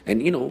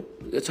 And,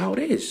 that's how it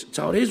is. It's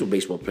how it is with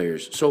baseball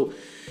players. So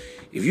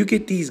if you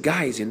get these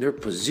guys in their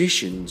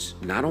positions,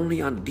 not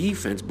only on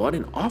defense, but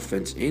in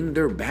offense, in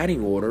their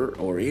batting order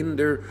or in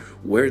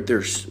where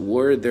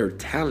their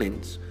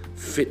talents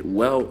fit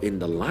well in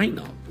the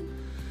lineup,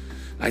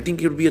 I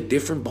think it'll be a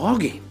different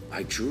ballgame.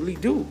 I truly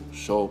do.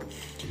 So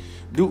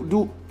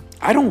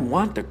I don't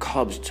want the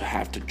Cubs to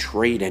have to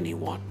trade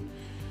anyone.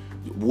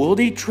 Will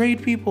they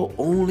trade people?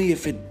 Only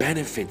if it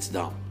benefits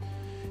them.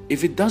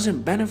 If it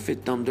doesn't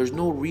benefit them, there's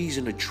no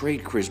reason to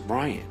trade Kris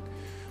Bryant.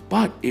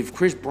 But if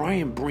Chris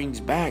Bryant brings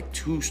back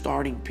 2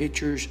 starting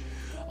pitchers,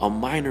 a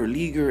minor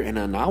leaguer, and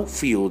an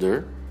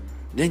outfielder,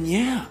 then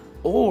yeah.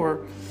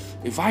 Or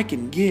if I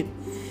can get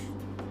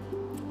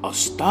a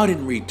stud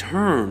in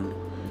return,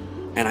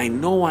 and I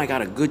know I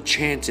got a good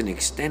chance in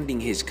extending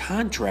his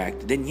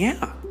contract, then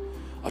yeah,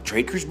 I'll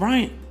trade Chris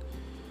Bryant.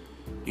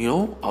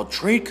 I'll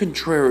trade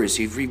Contreras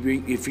if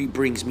he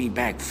brings me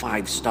back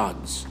 5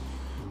 studs.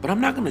 But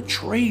I'm not going to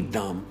trade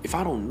them if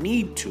I don't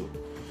need to.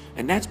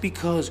 And that's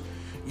because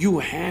you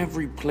have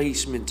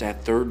replacements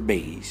at third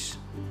base.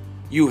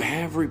 You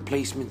have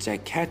replacements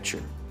at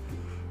catcher.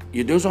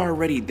 Those are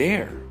already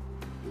there.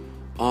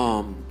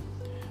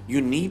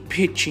 You need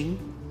pitching.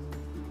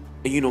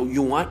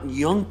 You want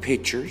young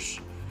pitchers.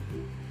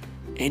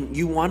 And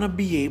you want to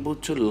be able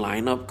to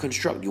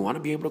construct. You want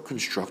to be able to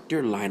construct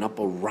your lineup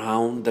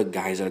around the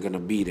guys that are going to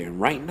be there. And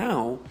right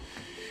now,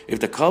 if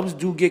the Cubs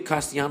do get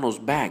Castellanos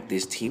back,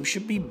 this team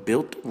should be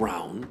built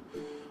around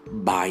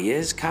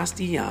Baez,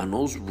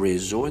 Castellanos,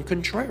 Rizzo, and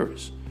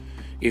Contreras.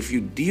 If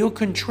you deal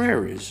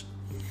Contreras,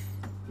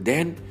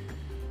 then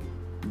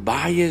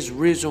Baez,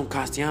 Rizzo, and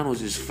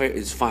Castellanos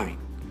is fine.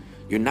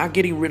 You're not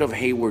getting rid of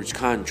Hayward's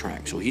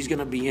contract, so he's going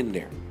to be in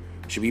there.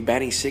 Should be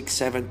batting 6th,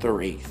 7th, or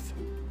 8th.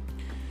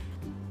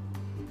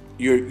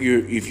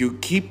 If you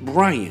keep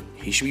Bryant,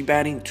 he should be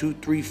batting 2,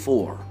 3,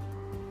 4.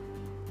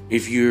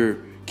 If you're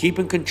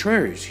keeping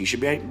Contreras, he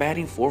should be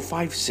batting 4,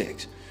 5,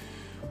 6.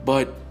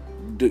 But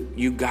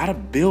you gotta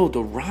build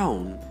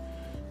around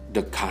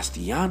the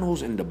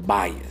Castellanos and the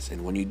Baez,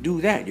 and when you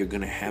do that, you're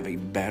gonna have a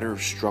better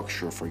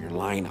structure for your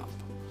lineup.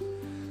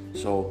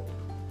 So,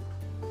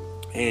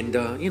 and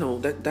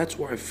that's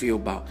where I feel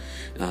about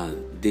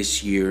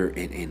this year,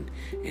 and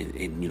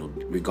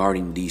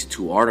regarding these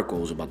 2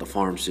 articles about the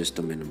farm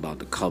system and about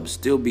the Cubs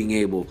still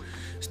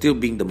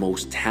being the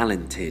most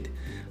talented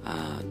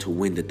to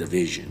win the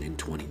division in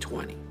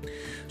 2020.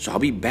 So I'll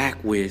be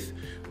back with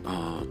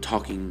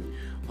talking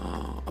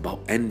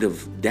about end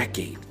of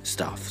decade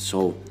stuff.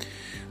 So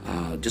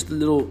just a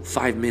little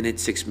 5-minute,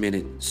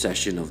 6-minute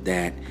session of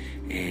that,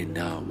 and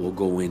we'll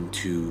go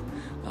into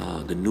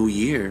the new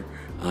year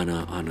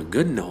on a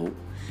good note,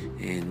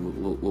 and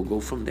we'll go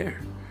from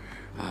there.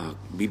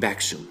 Be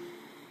back soon.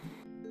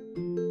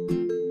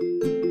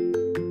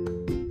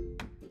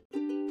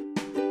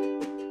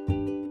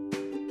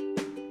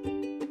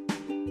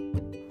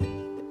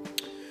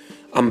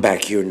 I'm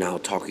back here now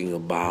talking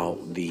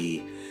about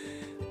the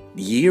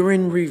year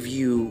in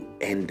review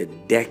and the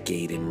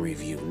decade in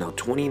review. Now,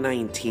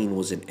 2019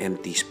 was an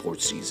empty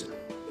sports season.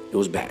 It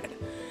was bad.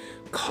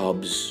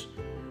 Cubs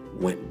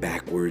went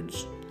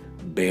backwards.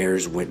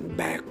 Bears went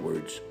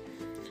backwards.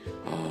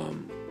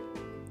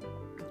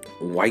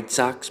 White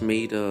Sox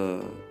made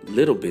a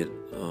little bit.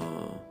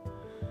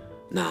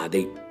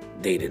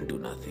 They didn't do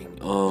nothing.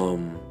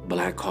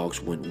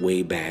 Blackhawks went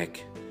way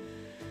back.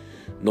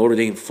 Notre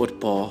Dame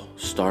football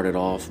started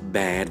off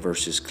bad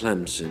versus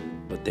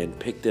Clemson, but then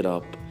picked it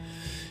up.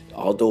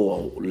 Although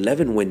a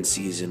 11-win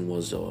season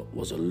was a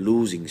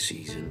losing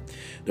season,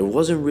 there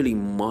wasn't really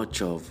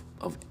much of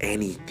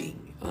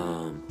anything.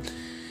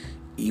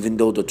 Even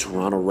though the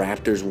Toronto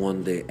Raptors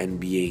won the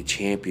NBA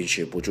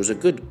championship, which was a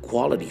good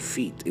quality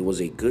feat, it was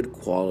a good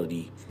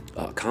quality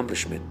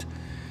accomplishment.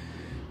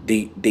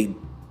 It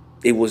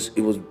was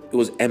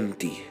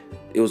empty.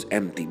 It was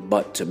empty,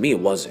 but to me it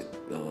wasn't.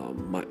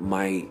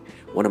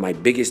 One of my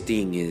biggest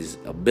thing is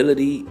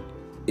ability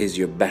is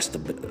your best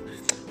ability.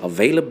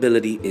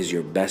 Availability is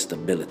your best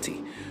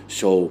ability.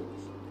 So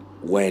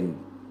when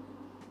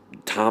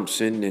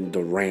Thompson and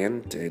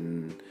Durant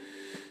and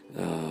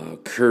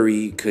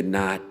Curry could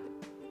not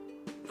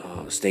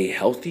stay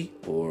healthy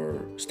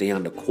or stay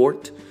on the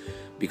court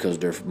because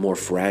they're more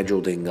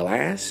fragile than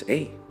glass,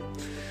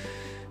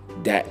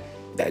 that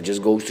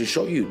just goes to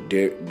show you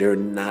they're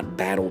not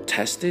battle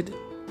tested.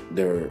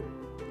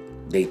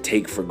 They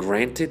take for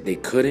granted they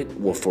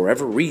couldn't. Well, for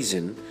whatever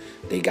reason,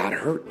 they got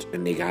hurt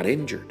and they got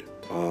injured.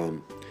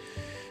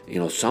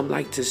 Some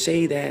like to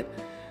say that,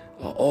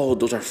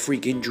 those are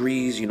freak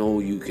injuries.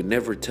 You can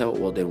never tell.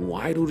 Well, then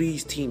why do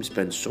these teams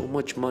spend so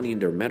much money in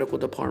their medical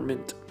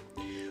department?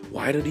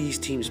 Why do these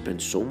teams spend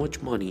so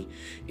much money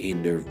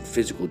in their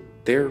physical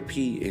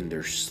therapy, in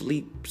their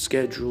sleep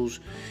schedules,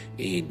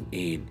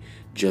 in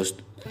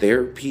just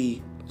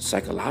therapy,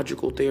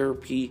 psychological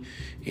therapy,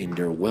 in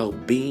their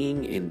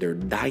well-being, in their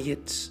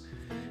diets?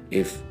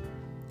 If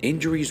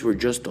injuries were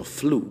just a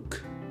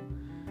fluke,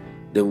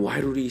 then why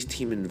do these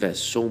teams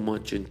invest so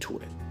much into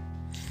it?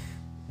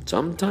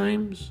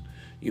 Sometimes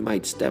you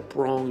might step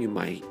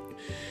wrong.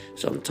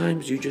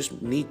 Sometimes you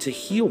just need to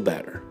heal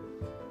better.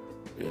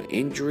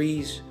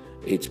 Injuries,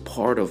 it's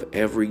part of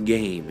every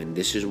game, and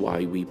this is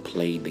why we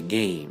play the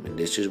game, and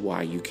this is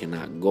why you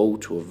cannot go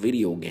to a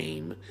video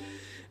game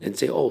and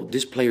say,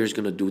 this player is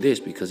going to do this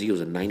because he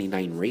was a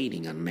 99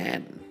 rating on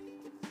Madden.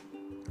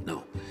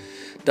 No,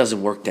 it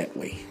doesn't work that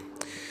way.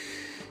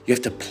 You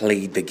have to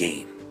play the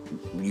game.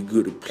 You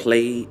got to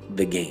play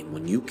the game.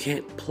 When you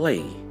can't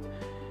play,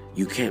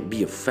 you can't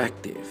be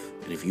effective.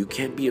 And if you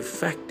can't be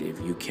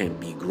effective, you can't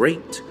be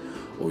great,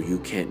 or you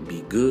can't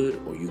be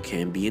good, or you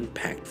can't be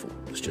impactful.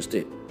 That's just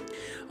it.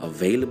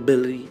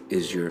 Availability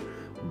is your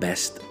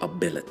best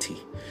ability,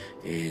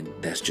 and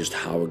that's just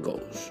how it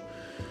goes.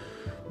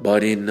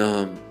 But in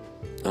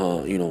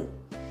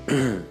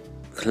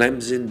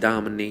Clemson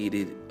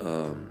dominated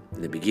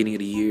in the beginning of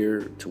the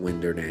year to win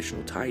their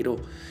national title.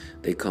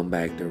 They come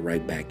back, they're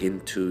right back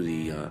into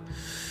the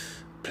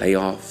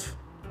playoff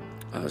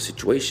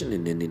situation,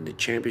 and then in the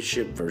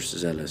championship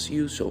versus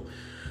LSU. So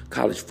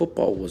college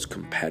football was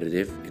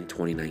competitive in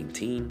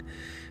 2019.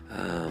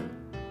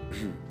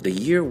 The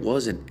year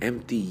was an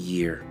empty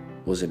year.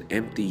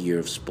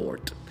 Of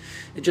sport.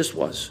 It just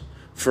was.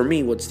 For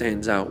me, what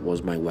stands out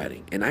was my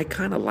wedding, and I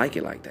kind of like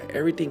it like that.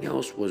 Everything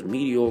else was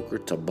mediocre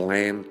to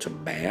bland to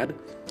bad,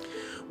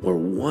 where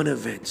one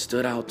event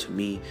stood out to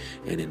me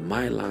and in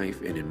my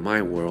life and in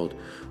my world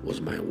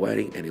was my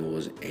wedding, and it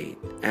was an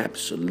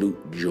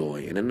absolute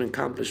joy and an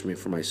accomplishment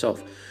for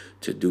myself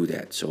to do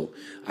that. So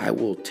I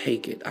will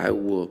take it. I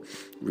will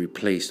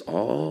replace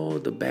all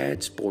the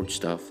bad sports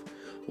stuff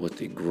with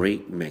a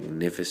great,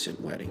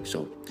 magnificent wedding.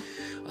 So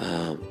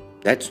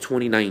that's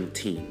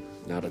 2019.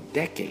 Now the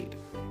decade.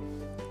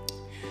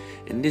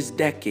 In this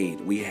decade,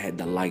 we had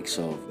the likes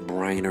of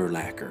Brian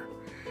Urlacher,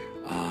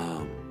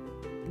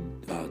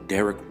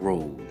 Derrick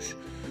Rose,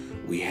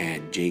 we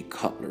had Jay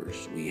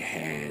Cutlers, we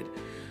had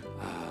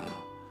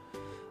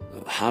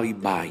Javi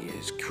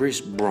Baez,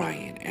 Chris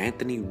Bryant,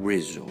 Anthony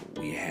Rizzo,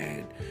 we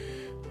had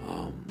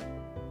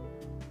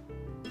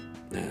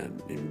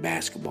in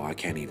basketball, I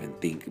can't even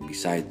think.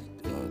 Besides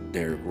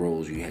Derrick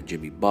Rose, you had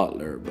Jimmy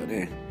Butler, but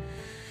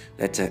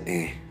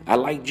I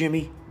like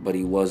Jimmy, but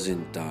he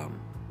wasn't.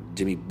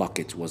 Jimmy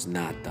Buckets was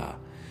not.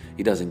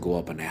 He doesn't go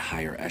up in that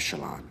higher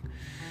echelon.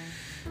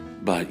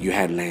 But you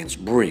had Lance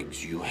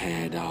Briggs, you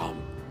had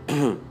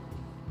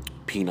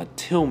Peanut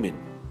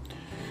Tillman,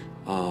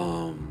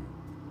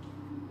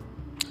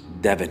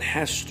 Devin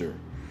Hester.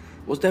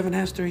 Was Devin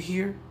Hester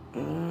here? He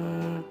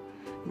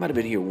might have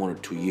been here 1 or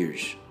 2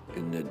 years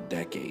in the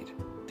decade.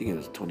 I think it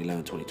was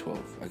 2011,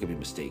 2012. I could be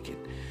mistaken.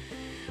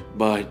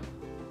 But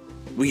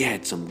we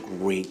had some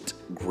great,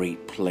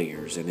 great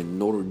players. And in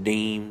Notre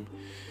Dame,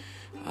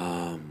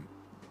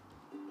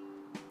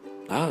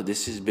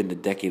 this has been the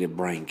decade of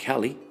Brian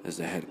Kelly as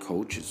the head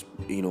coach. It's,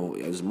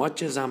 as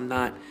much as I'm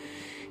not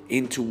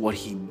into what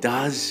he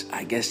does,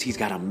 I guess he's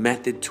got a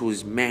method to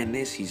his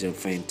madness. He's a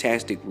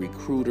fantastic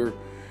recruiter.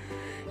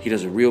 He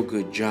does a real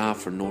good job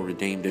for Notre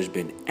Dame. There's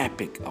been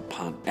epic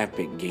upon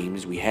epic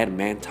games. We had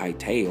Manti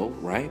Te'o,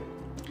 right?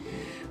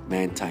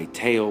 Manti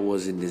Te'o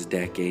was in this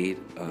decade.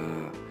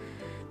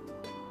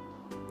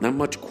 Not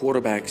much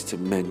quarterbacks to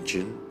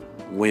mention.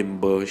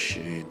 Wimbush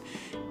and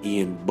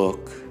Ian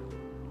Book.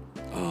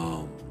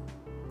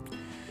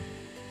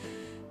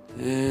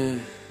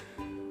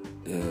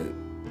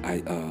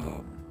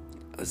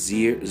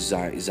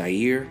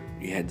 Zaire.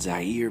 You had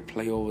Zaire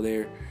play over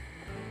there.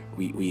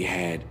 We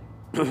had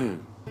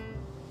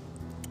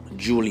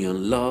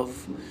Julian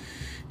Love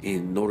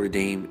in Notre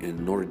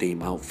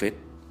Dame outfit.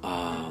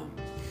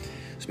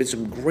 There's been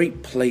some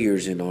great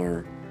players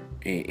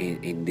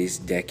in this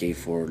decade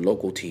for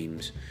local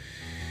teams.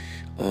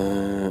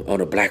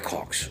 The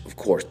Blackhawks, of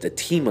course, the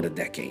team of the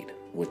decade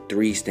with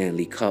 3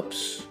 Stanley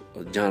Cups.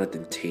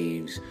 Jonathan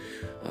Taves,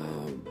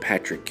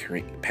 Patrick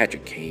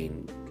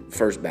Kane,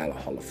 first ballot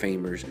Hall of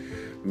Famers,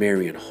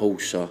 Marian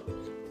Hossa.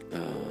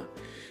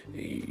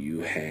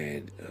 You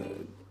had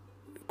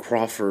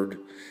Crawford,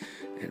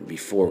 and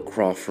before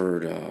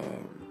Crawford,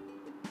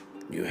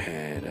 you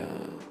had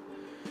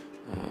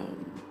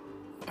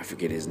I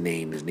forget his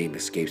name. His name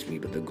escapes me,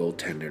 but the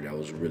goaltender that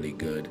was really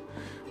good,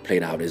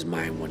 played out his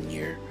mind one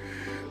year.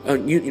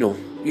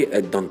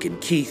 Duncan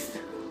Keith.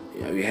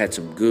 You had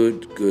some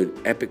good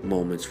epic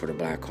moments for the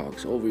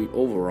Blackhawks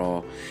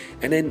overall.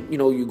 And then,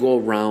 you go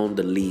around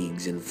the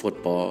leagues in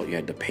football. You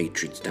had the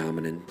Patriots'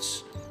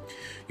 dominance.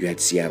 You had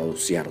Seattle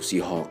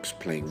Seahawks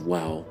playing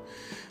well.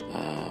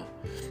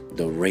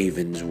 The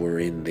Ravens were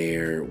in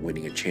there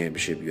winning a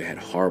championship. You had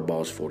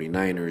Harbaugh's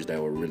 49ers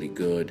that were really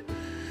good.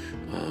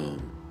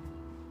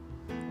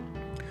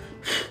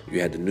 You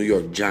had the New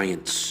York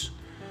Giants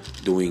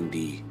doing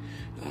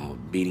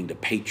beating the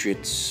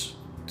Patriots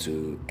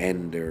to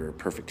end their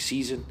perfect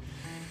season.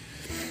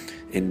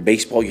 In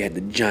baseball, you had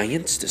the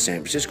Giants, the San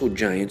Francisco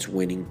Giants,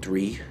 winning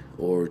 2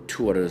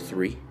 out of the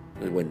 3.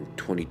 It went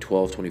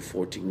 2012,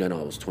 2014. No,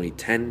 it was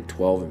 2010,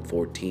 12, and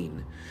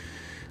 14.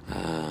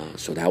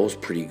 So that was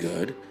pretty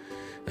good.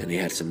 And they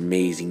had some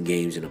amazing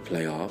games in the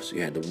playoffs.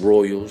 You had the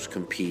Royals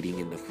competing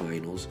in the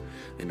finals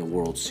in the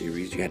World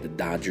Series. You had the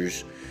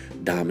Dodgers'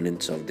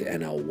 dominance of the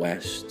NL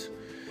West.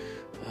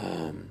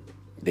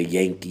 The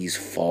Yankees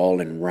fall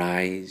and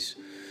rise.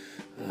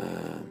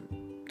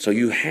 So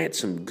you had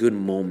some good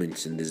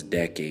moments in this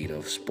decade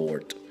of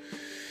sport.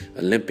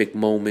 Olympic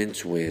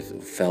moments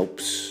with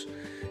Phelps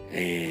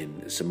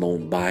and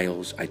Simone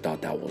Biles. I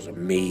thought that was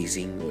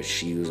amazing what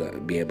she was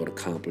be able to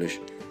accomplish.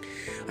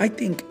 I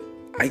think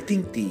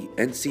the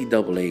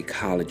NCAA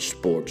college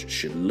sports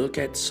should look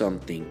at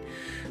something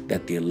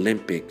that the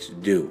Olympics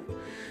do.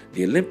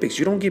 The Olympics,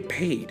 you don't get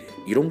paid.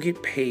 You don't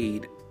get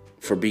paid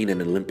for being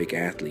an Olympic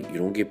athlete. You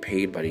don't get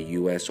paid by the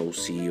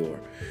USOC or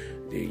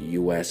the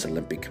U.S.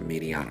 Olympic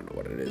Committee. I don't know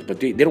what it is. But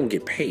they don't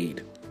get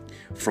paid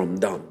from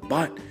them.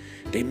 But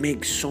they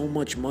make so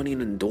much money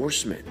in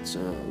endorsements.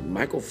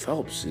 Michael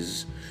Phelps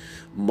is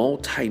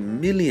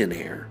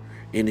multi-millionaire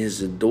in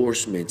his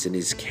endorsements, in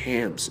his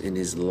camps, in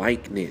his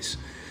likeness,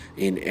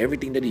 in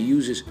everything that he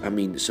uses. I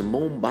mean,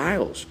 Simone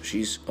Biles,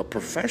 she's a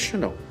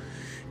professional,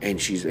 and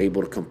she's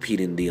able to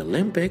compete in the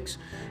Olympics.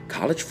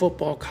 College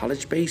football,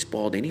 college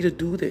baseball, they need to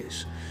do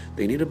this.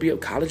 They need to be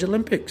college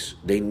Olympics.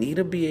 They need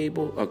to be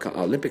able,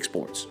 Olympic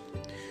sports.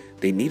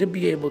 They need to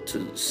be able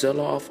to sell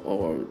off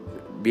or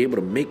be able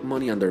to make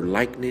money on their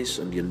likeness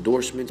and the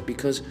endorsements,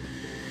 because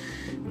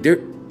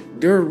they're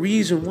a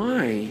reason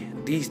why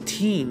these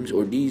teams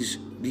or these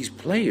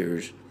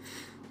players,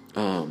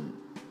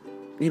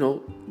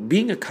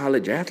 being a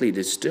college athlete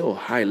is still a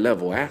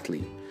high-level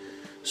athlete.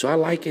 So I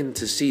liken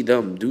to see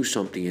them do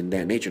something in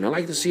that nature. And I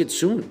like to see it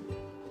soon.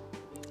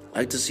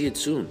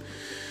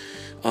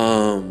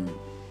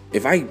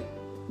 If I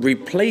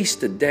replace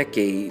the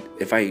decade,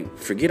 if I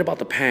forget about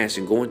the past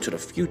and go into the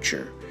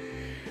future,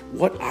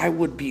 what I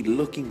would be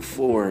looking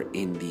for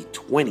in the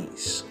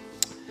 20s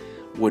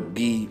would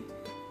be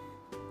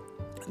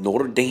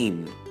Notre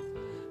Dame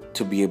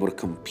to be able to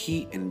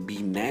compete and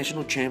be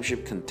national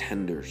championship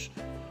contenders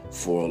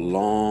for a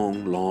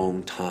long,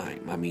 long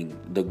time. I mean,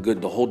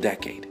 the whole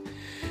decade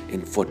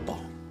in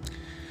football.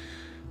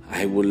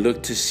 I would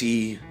look to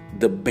see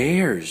the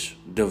Bears'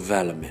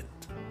 development.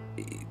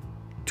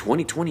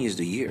 2020 is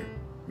the year.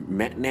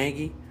 Matt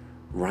Nagy,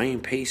 Ryan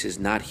Pace is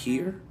not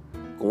here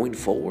going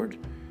forward.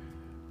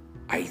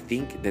 I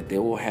think that they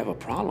will have a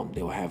problem.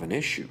 They will have an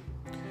issue.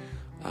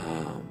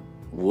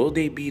 Will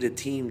they be the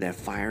team that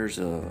fires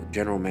a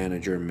general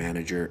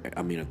manager,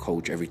 a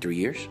coach every 3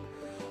 years?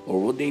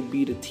 Or will they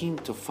be the team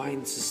to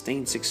find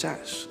sustained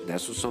success?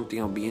 That's something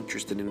I'll be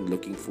interested in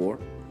looking for.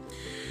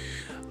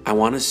 I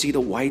want to see the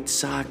White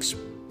Sox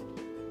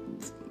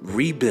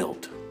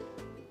rebuild.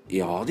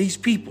 All these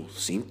people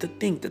seem to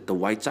think that the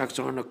White Sox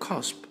are on the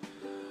cusp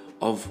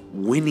of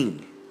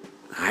winning.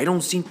 I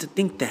don't seem to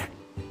think that.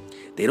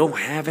 They don't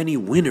have any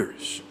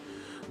winners.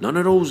 None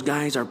of those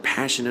guys are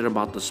passionate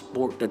about the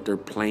sport that they're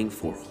playing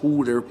for,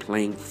 who they're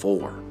playing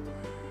for.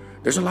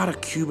 There's a lot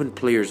of Cuban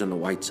players in the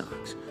White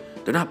Sox.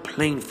 They're not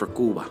playing for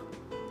Cuba.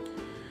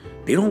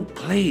 They don't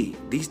play.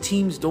 These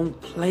teams don't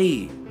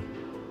play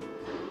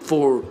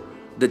for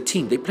the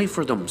team. They play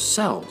for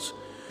themselves.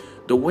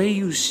 The way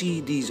you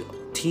see these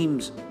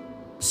teams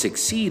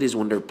succeed is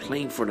when they're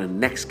playing for the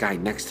next guy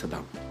next to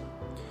them.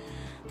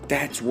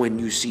 That's when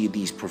you see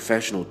these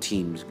professional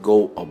teams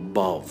go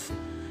above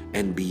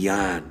and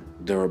beyond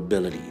their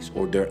abilities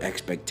or their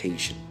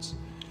expectations.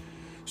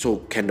 So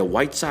can the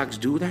White Sox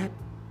do that?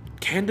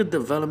 Can the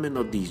development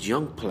of these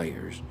young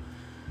players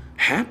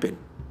happen?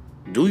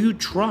 Do you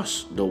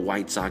trust the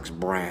White Sox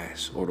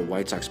brass or the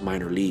White Sox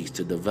minor leagues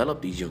to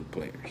develop these young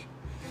players?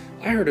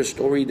 I heard a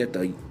story that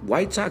the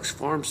White Sox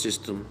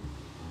the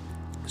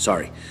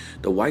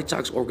White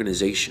Sox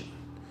organization,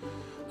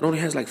 it only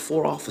has like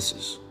 4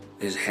 offices.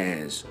 It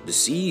has the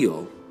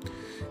CEO,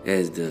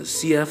 as the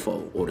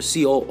CFO or the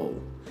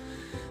COO.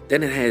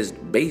 Then it has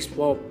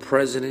baseball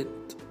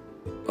president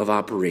of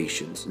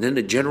operations, and then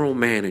the general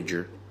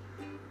manager,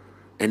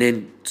 and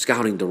then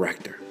scouting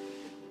director.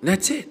 And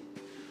that's it.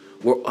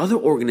 Where other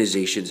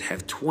organizations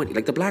have 20,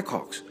 like the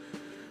Blackhawks,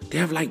 they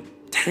have like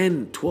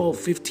 10, 12,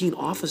 15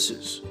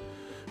 offices.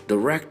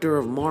 Director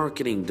of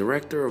marketing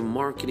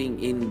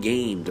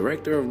in-game,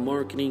 director of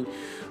marketing,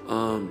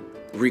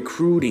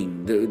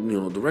 recruiting,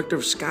 director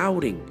of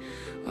scouting,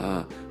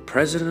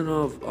 president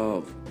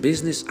of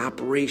business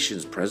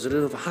operations,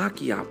 president of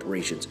hockey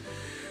operations.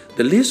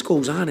 The list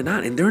goes on,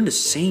 and they're in the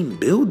same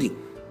building.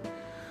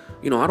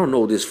 I don't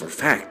know this for a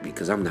fact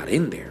because I'm not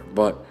in there,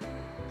 but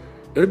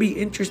it'll be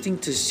interesting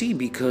to see,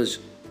 because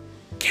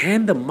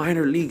can the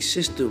minor league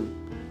system,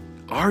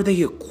 are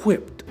they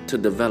equipped to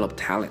develop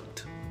talent?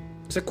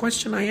 It's a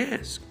question I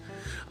ask.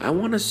 I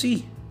want to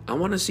see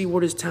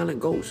where this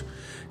talent goes.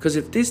 Because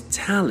if this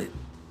talent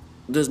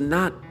does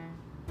not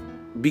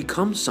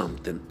become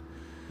something,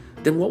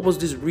 then what was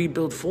this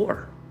rebuild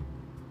for?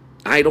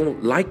 I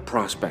don't like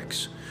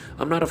prospects.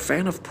 I'm not a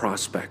fan of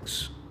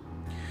prospects.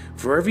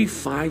 For every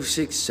 5,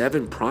 6,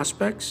 7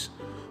 prospects,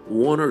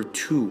 1 or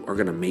 2 are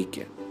going to make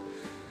it.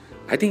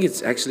 I think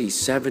it's actually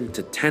 7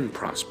 to 10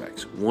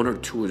 prospects. 1 or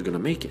 2 is going to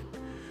make it.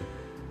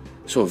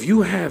 So if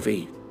you have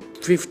a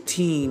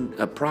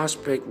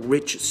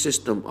prospect-rich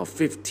system of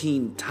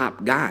 15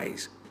 top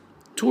guys,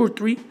 2 or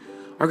 3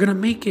 are going to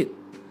make it.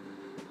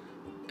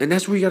 And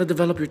that's where you got to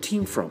develop your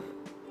team from.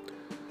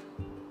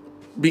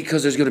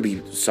 Because there's going to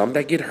be some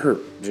that get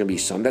hurt. There's going to be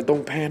some that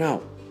don't pan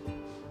out.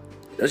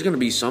 There's going to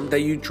be some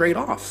that you trade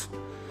off.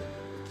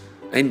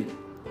 And,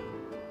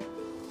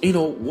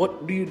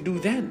 what do you do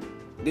then?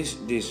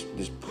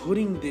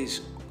 Putting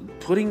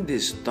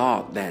this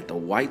thought that the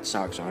White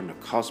Sox are on the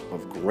cusp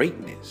of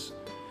greatness.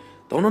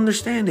 Don't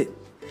understand it.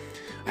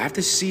 I have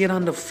to see it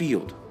on the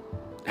field.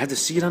 I have to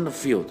see it on the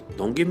field.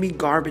 Don't give me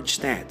garbage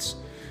stats.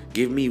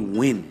 Give me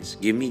wins.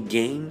 Give me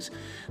games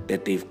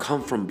that they've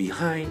come from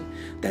behind,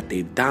 that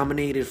they've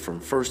dominated from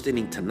first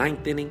inning to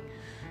ninth inning.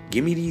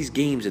 Give me these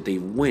games that they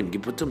win.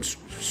 Put them,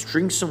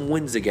 string some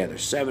wins together.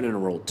 7 in a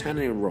row, 10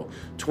 in a row,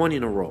 20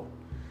 in a row.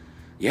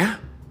 Yeah,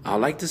 I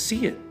like to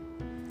see it.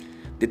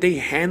 Did they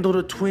handle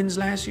the Twins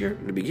last year?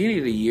 In the beginning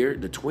of the year,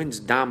 the Twins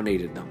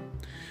dominated them.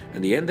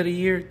 At the end of the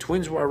year,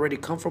 Twins were already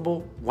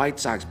comfortable. White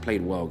Sox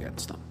played well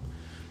against them.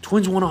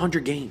 Twins won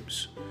 100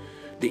 games.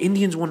 The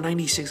Indians won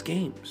 96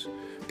 games.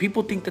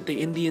 People think that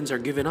the Indians are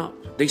giving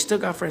up. They still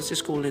got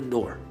Francisco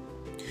Lindor.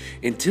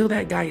 Until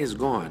that guy is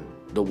gone,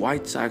 the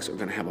White Sox are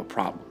going to have a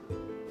problem.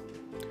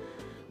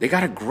 They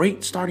got a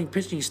great starting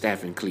pitching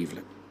staff in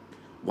Cleveland.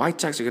 White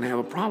Sox are going to have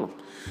a problem.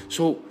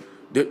 So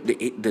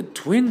the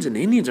Twins and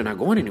the Indians are not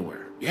going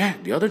anywhere. Yeah,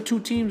 the other two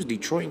teams,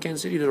 Detroit and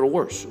Kansas City, they're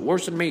worse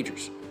than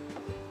majors.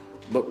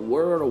 But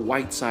where are the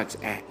White Sox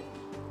at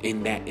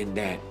in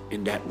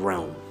that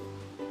realm?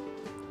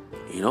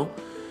 You know?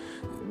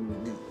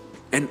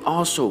 And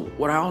also,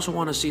 what I also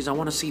want to see is I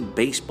want to see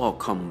baseball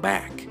come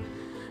back.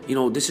 You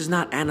know, this is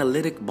not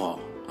analytic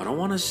ball. I don't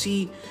want to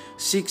see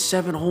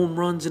 6-7 home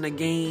runs in a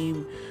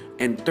game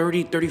and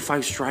 30-35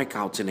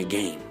 strikeouts in a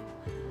game.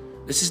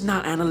 This is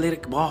not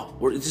analytic ball.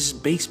 This is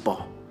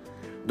baseball.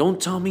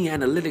 Don't tell me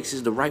analytics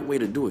is the right way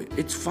to do it.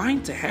 It's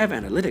fine to have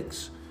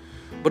analytics,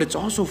 but it's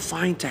also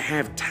fine to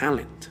have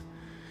talent.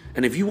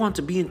 And if you want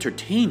to be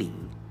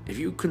entertaining, if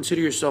you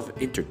consider yourself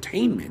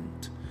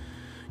entertainment,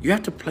 you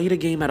have to play the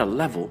game at a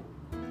level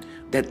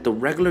that the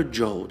regular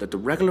Joe, that the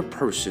regular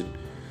person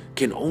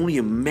can only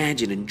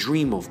imagine and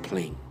dream of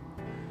playing.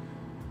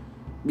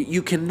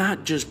 You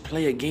cannot just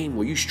play a game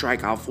where you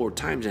strike out 4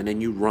 times and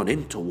then you run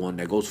into one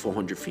that goes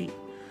 400 feet.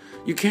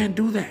 You can't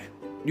do that.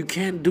 You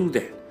can't do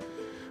that.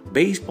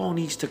 Baseball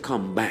needs to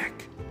come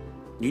back.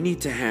 You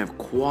need to have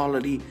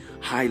quality,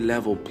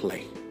 high-level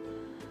play.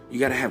 You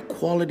got to have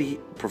quality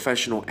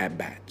professional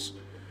at-bats.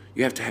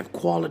 You have to have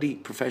quality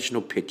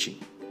professional pitching.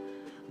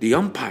 The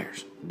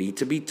umpires need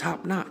to be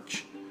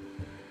top-notch.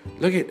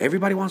 Look at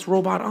everybody wants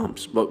robot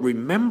umps, but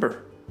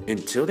remember,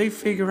 until they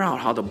figure out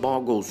how the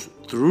ball goes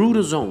through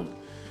the zone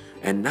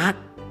and not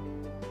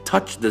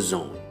touch the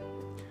zone,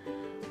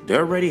 they're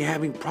already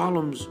having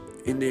problems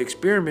in the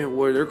experiment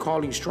where they're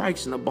calling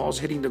strikes and the ball's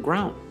hitting the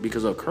ground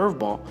because a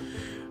curveball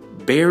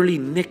barely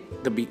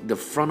nicked the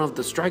front of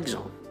the strike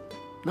zone.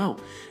 No,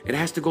 it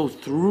has to go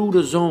through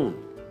the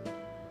zone.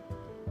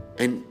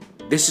 And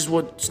this is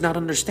what's not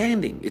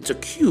understanding. It's a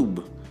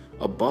cube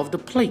above the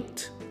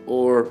plate,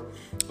 or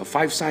a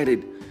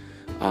 5-sided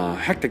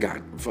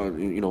hectagon,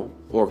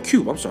 or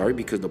cube, I'm sorry,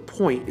 because the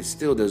point is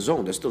still the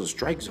zone. That's still the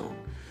strike zone.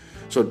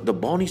 So the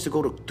ball needs to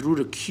go through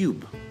the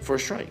cube for a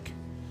strike.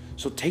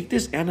 So take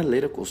this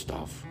analytical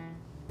stuff,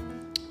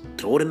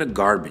 throw it in the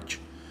garbage.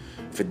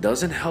 If it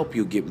doesn't help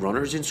you get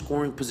runners in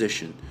scoring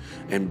position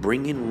and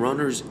bring in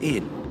runners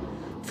in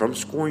from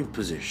scoring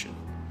position,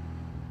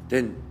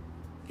 then,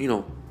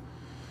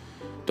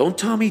 don't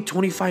tell me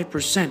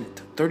 25%,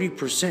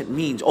 30%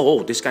 means,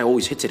 this guy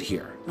always hits it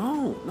here.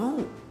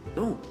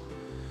 No.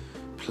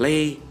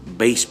 Play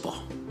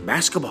baseball,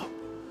 basketball.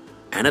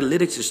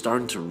 Analytics is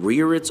starting to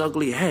rear its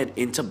ugly head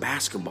into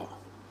basketball.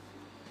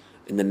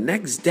 In the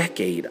next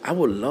decade, I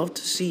would love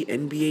to see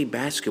NBA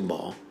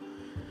basketball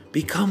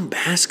become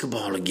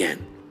basketball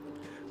again.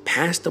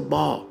 Pass the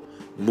ball.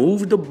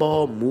 Move the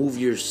ball, move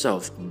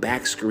yourself.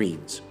 Back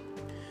screens.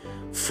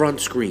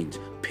 Front screens.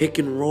 Pick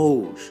and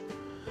rolls.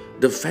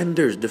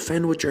 Defenders,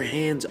 defend with your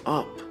hands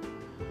up.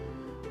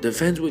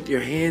 Defend with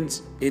your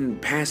hands in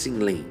passing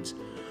lanes.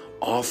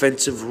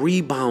 Offensive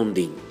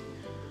rebounding.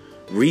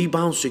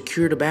 Rebound,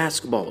 secure the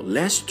basketball.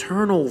 Less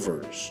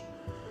turnovers.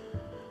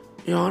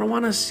 I don't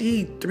want to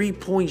see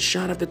 3-point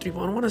shot after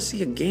 3-point. I don't want to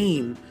see a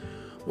game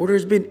where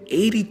there's been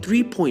 80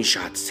 3-point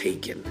shots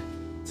taken.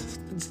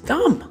 It's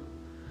dumb.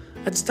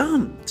 That's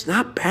dumb. It's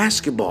not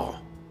basketball.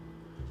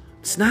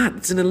 It's not.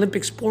 It's an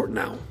Olympic sport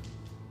now.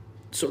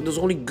 So it's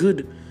only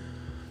good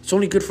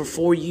for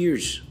 4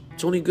 years.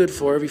 It's only good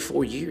for every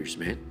 4 years,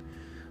 man.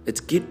 Let's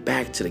get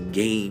back to the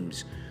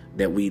games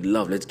that we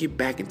love. Let's get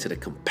back into the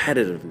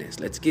competitiveness.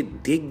 Let's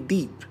dig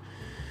deep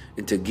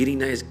into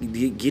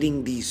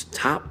getting these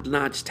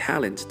top-notch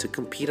talents to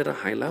compete at a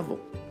high level.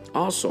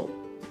 Also,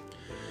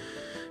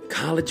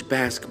 college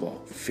basketball,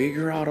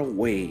 figure out a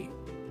way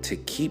to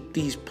keep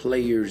these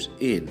players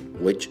in,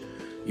 which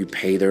you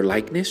pay their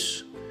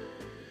likeness.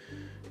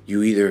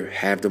 You either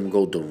have them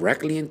go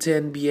directly into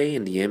NBA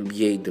and the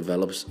NBA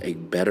develops a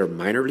better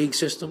minor league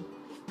system.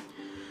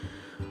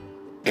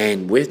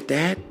 And with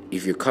that,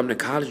 if you're coming to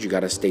college, you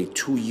got to stay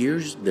 2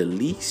 years the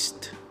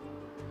least.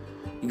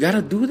 You got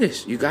to do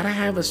this. You got to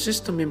have a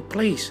system in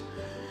place,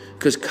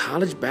 because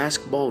college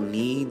basketball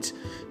needs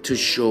to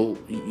show.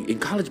 In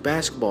college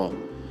basketball,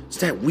 it's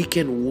that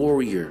weekend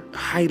warrior,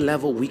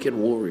 high-level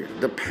weekend warrior.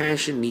 The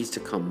passion needs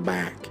to come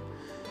back.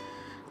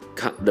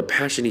 The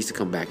passion needs to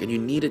come back, and you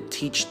need to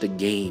teach the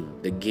game.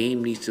 The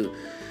game needs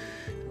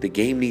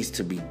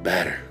to be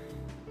better.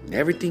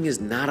 Everything is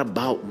not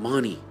about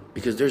money.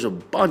 because there's a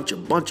bunch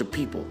of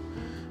people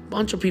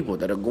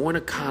that are going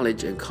to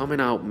college and coming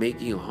out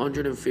making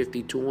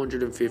 $150,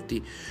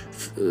 $250,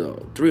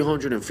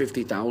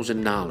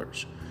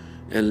 $350,000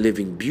 and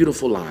living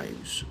beautiful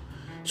lives.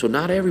 So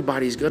not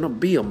everybody's gonna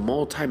be a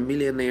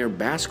multi-millionaire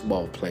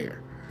basketball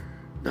player.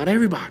 Not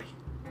everybody.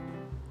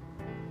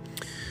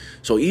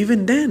 So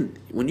even then,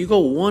 when you go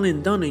one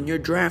and done and you're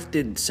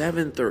drafted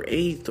 7th or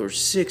 8th or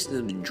 6th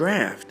in the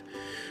draft,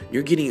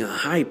 you're getting a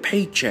high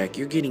paycheck.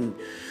 You're getting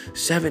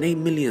 $7-8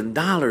 million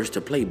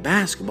to play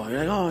basketball. You're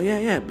like, oh,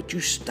 yeah, but you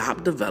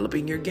stop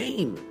developing your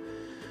game.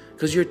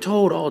 Because you're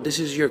told, oh, this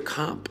is your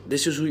comp.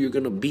 This is who you're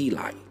going to be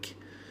like.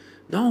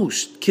 No,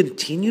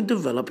 continue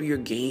developing your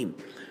game.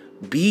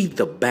 Be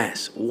the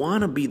best.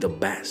 Want to be the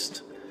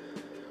best.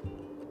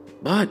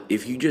 But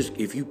if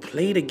you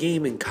play the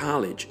game in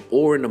college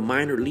or in the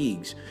minor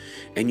leagues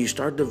and you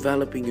start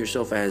developing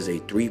yourself as a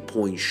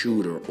 3-point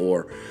shooter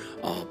or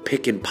a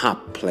pick and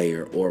pop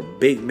player or a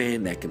big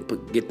man that can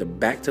get the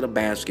back to the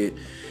basket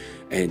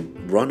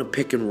and run a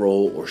pick and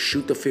roll or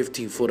shoot the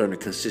 15-foot on a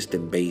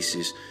consistent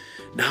basis,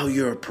 now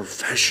you're a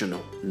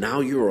professional. Now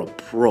you're a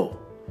pro.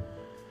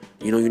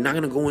 You know, you're not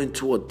going to go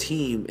into a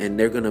team and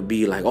they're going to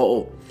be like,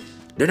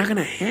 they're not going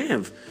to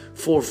have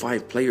 4 or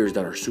 5 players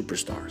that are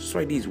superstars. That's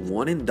why these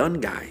one and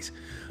done guys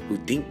who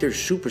think they're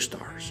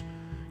superstars.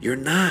 You're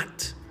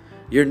not.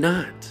 You're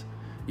not.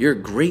 You're a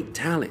great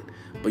talent,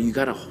 but you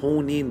got to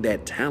hone in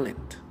that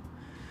talent.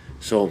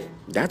 So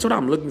that's what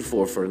I'm looking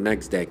for the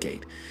next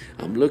decade.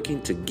 I'm looking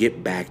to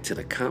get back to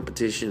the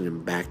competition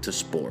and back to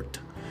sport.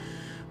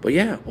 But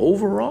yeah,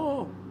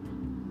 overall,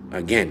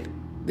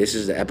 again, this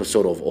is the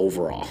episode of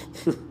overall.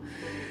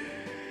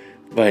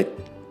 But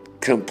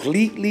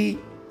completely,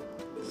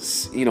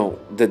 you know,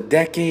 the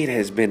decade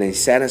has been a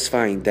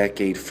satisfying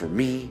decade for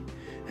me,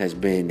 has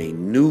been a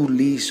new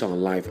lease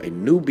on life, a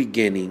new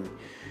beginning.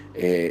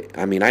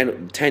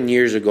 10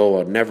 years ago,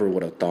 I never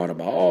would have thought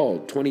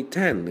about,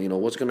 2010, you know,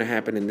 what's going to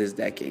happen in this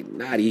decade?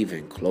 Not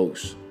even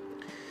close.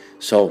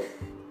 So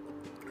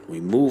we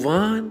move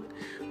on,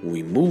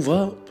 we move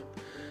up,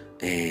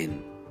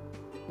 and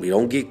we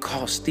don't get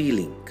caught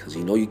stealing, because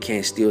you know you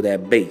can't steal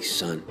that base,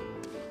 son.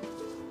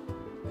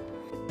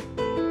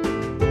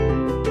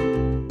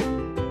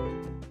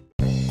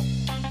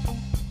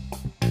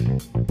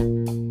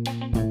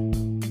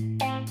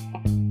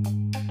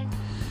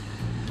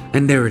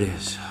 And there it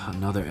is,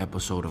 another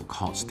episode of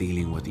Caught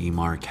Stealing with E.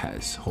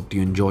 Marquez. Hope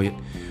you enjoy it.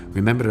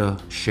 Remember to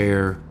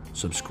share,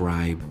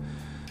 subscribe,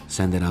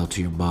 send it out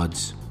to your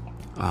buds,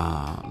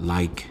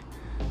 like,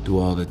 do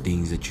all the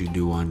things that you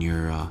do on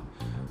your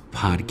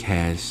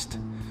podcast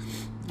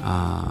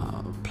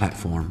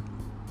platform.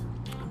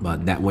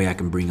 But that way I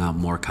can bring out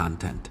more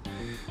content.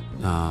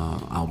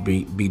 I'll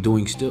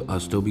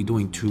still be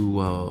doing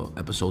 2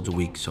 episodes a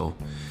week. So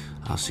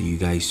I'll see you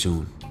guys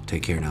soon.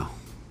 Take care now.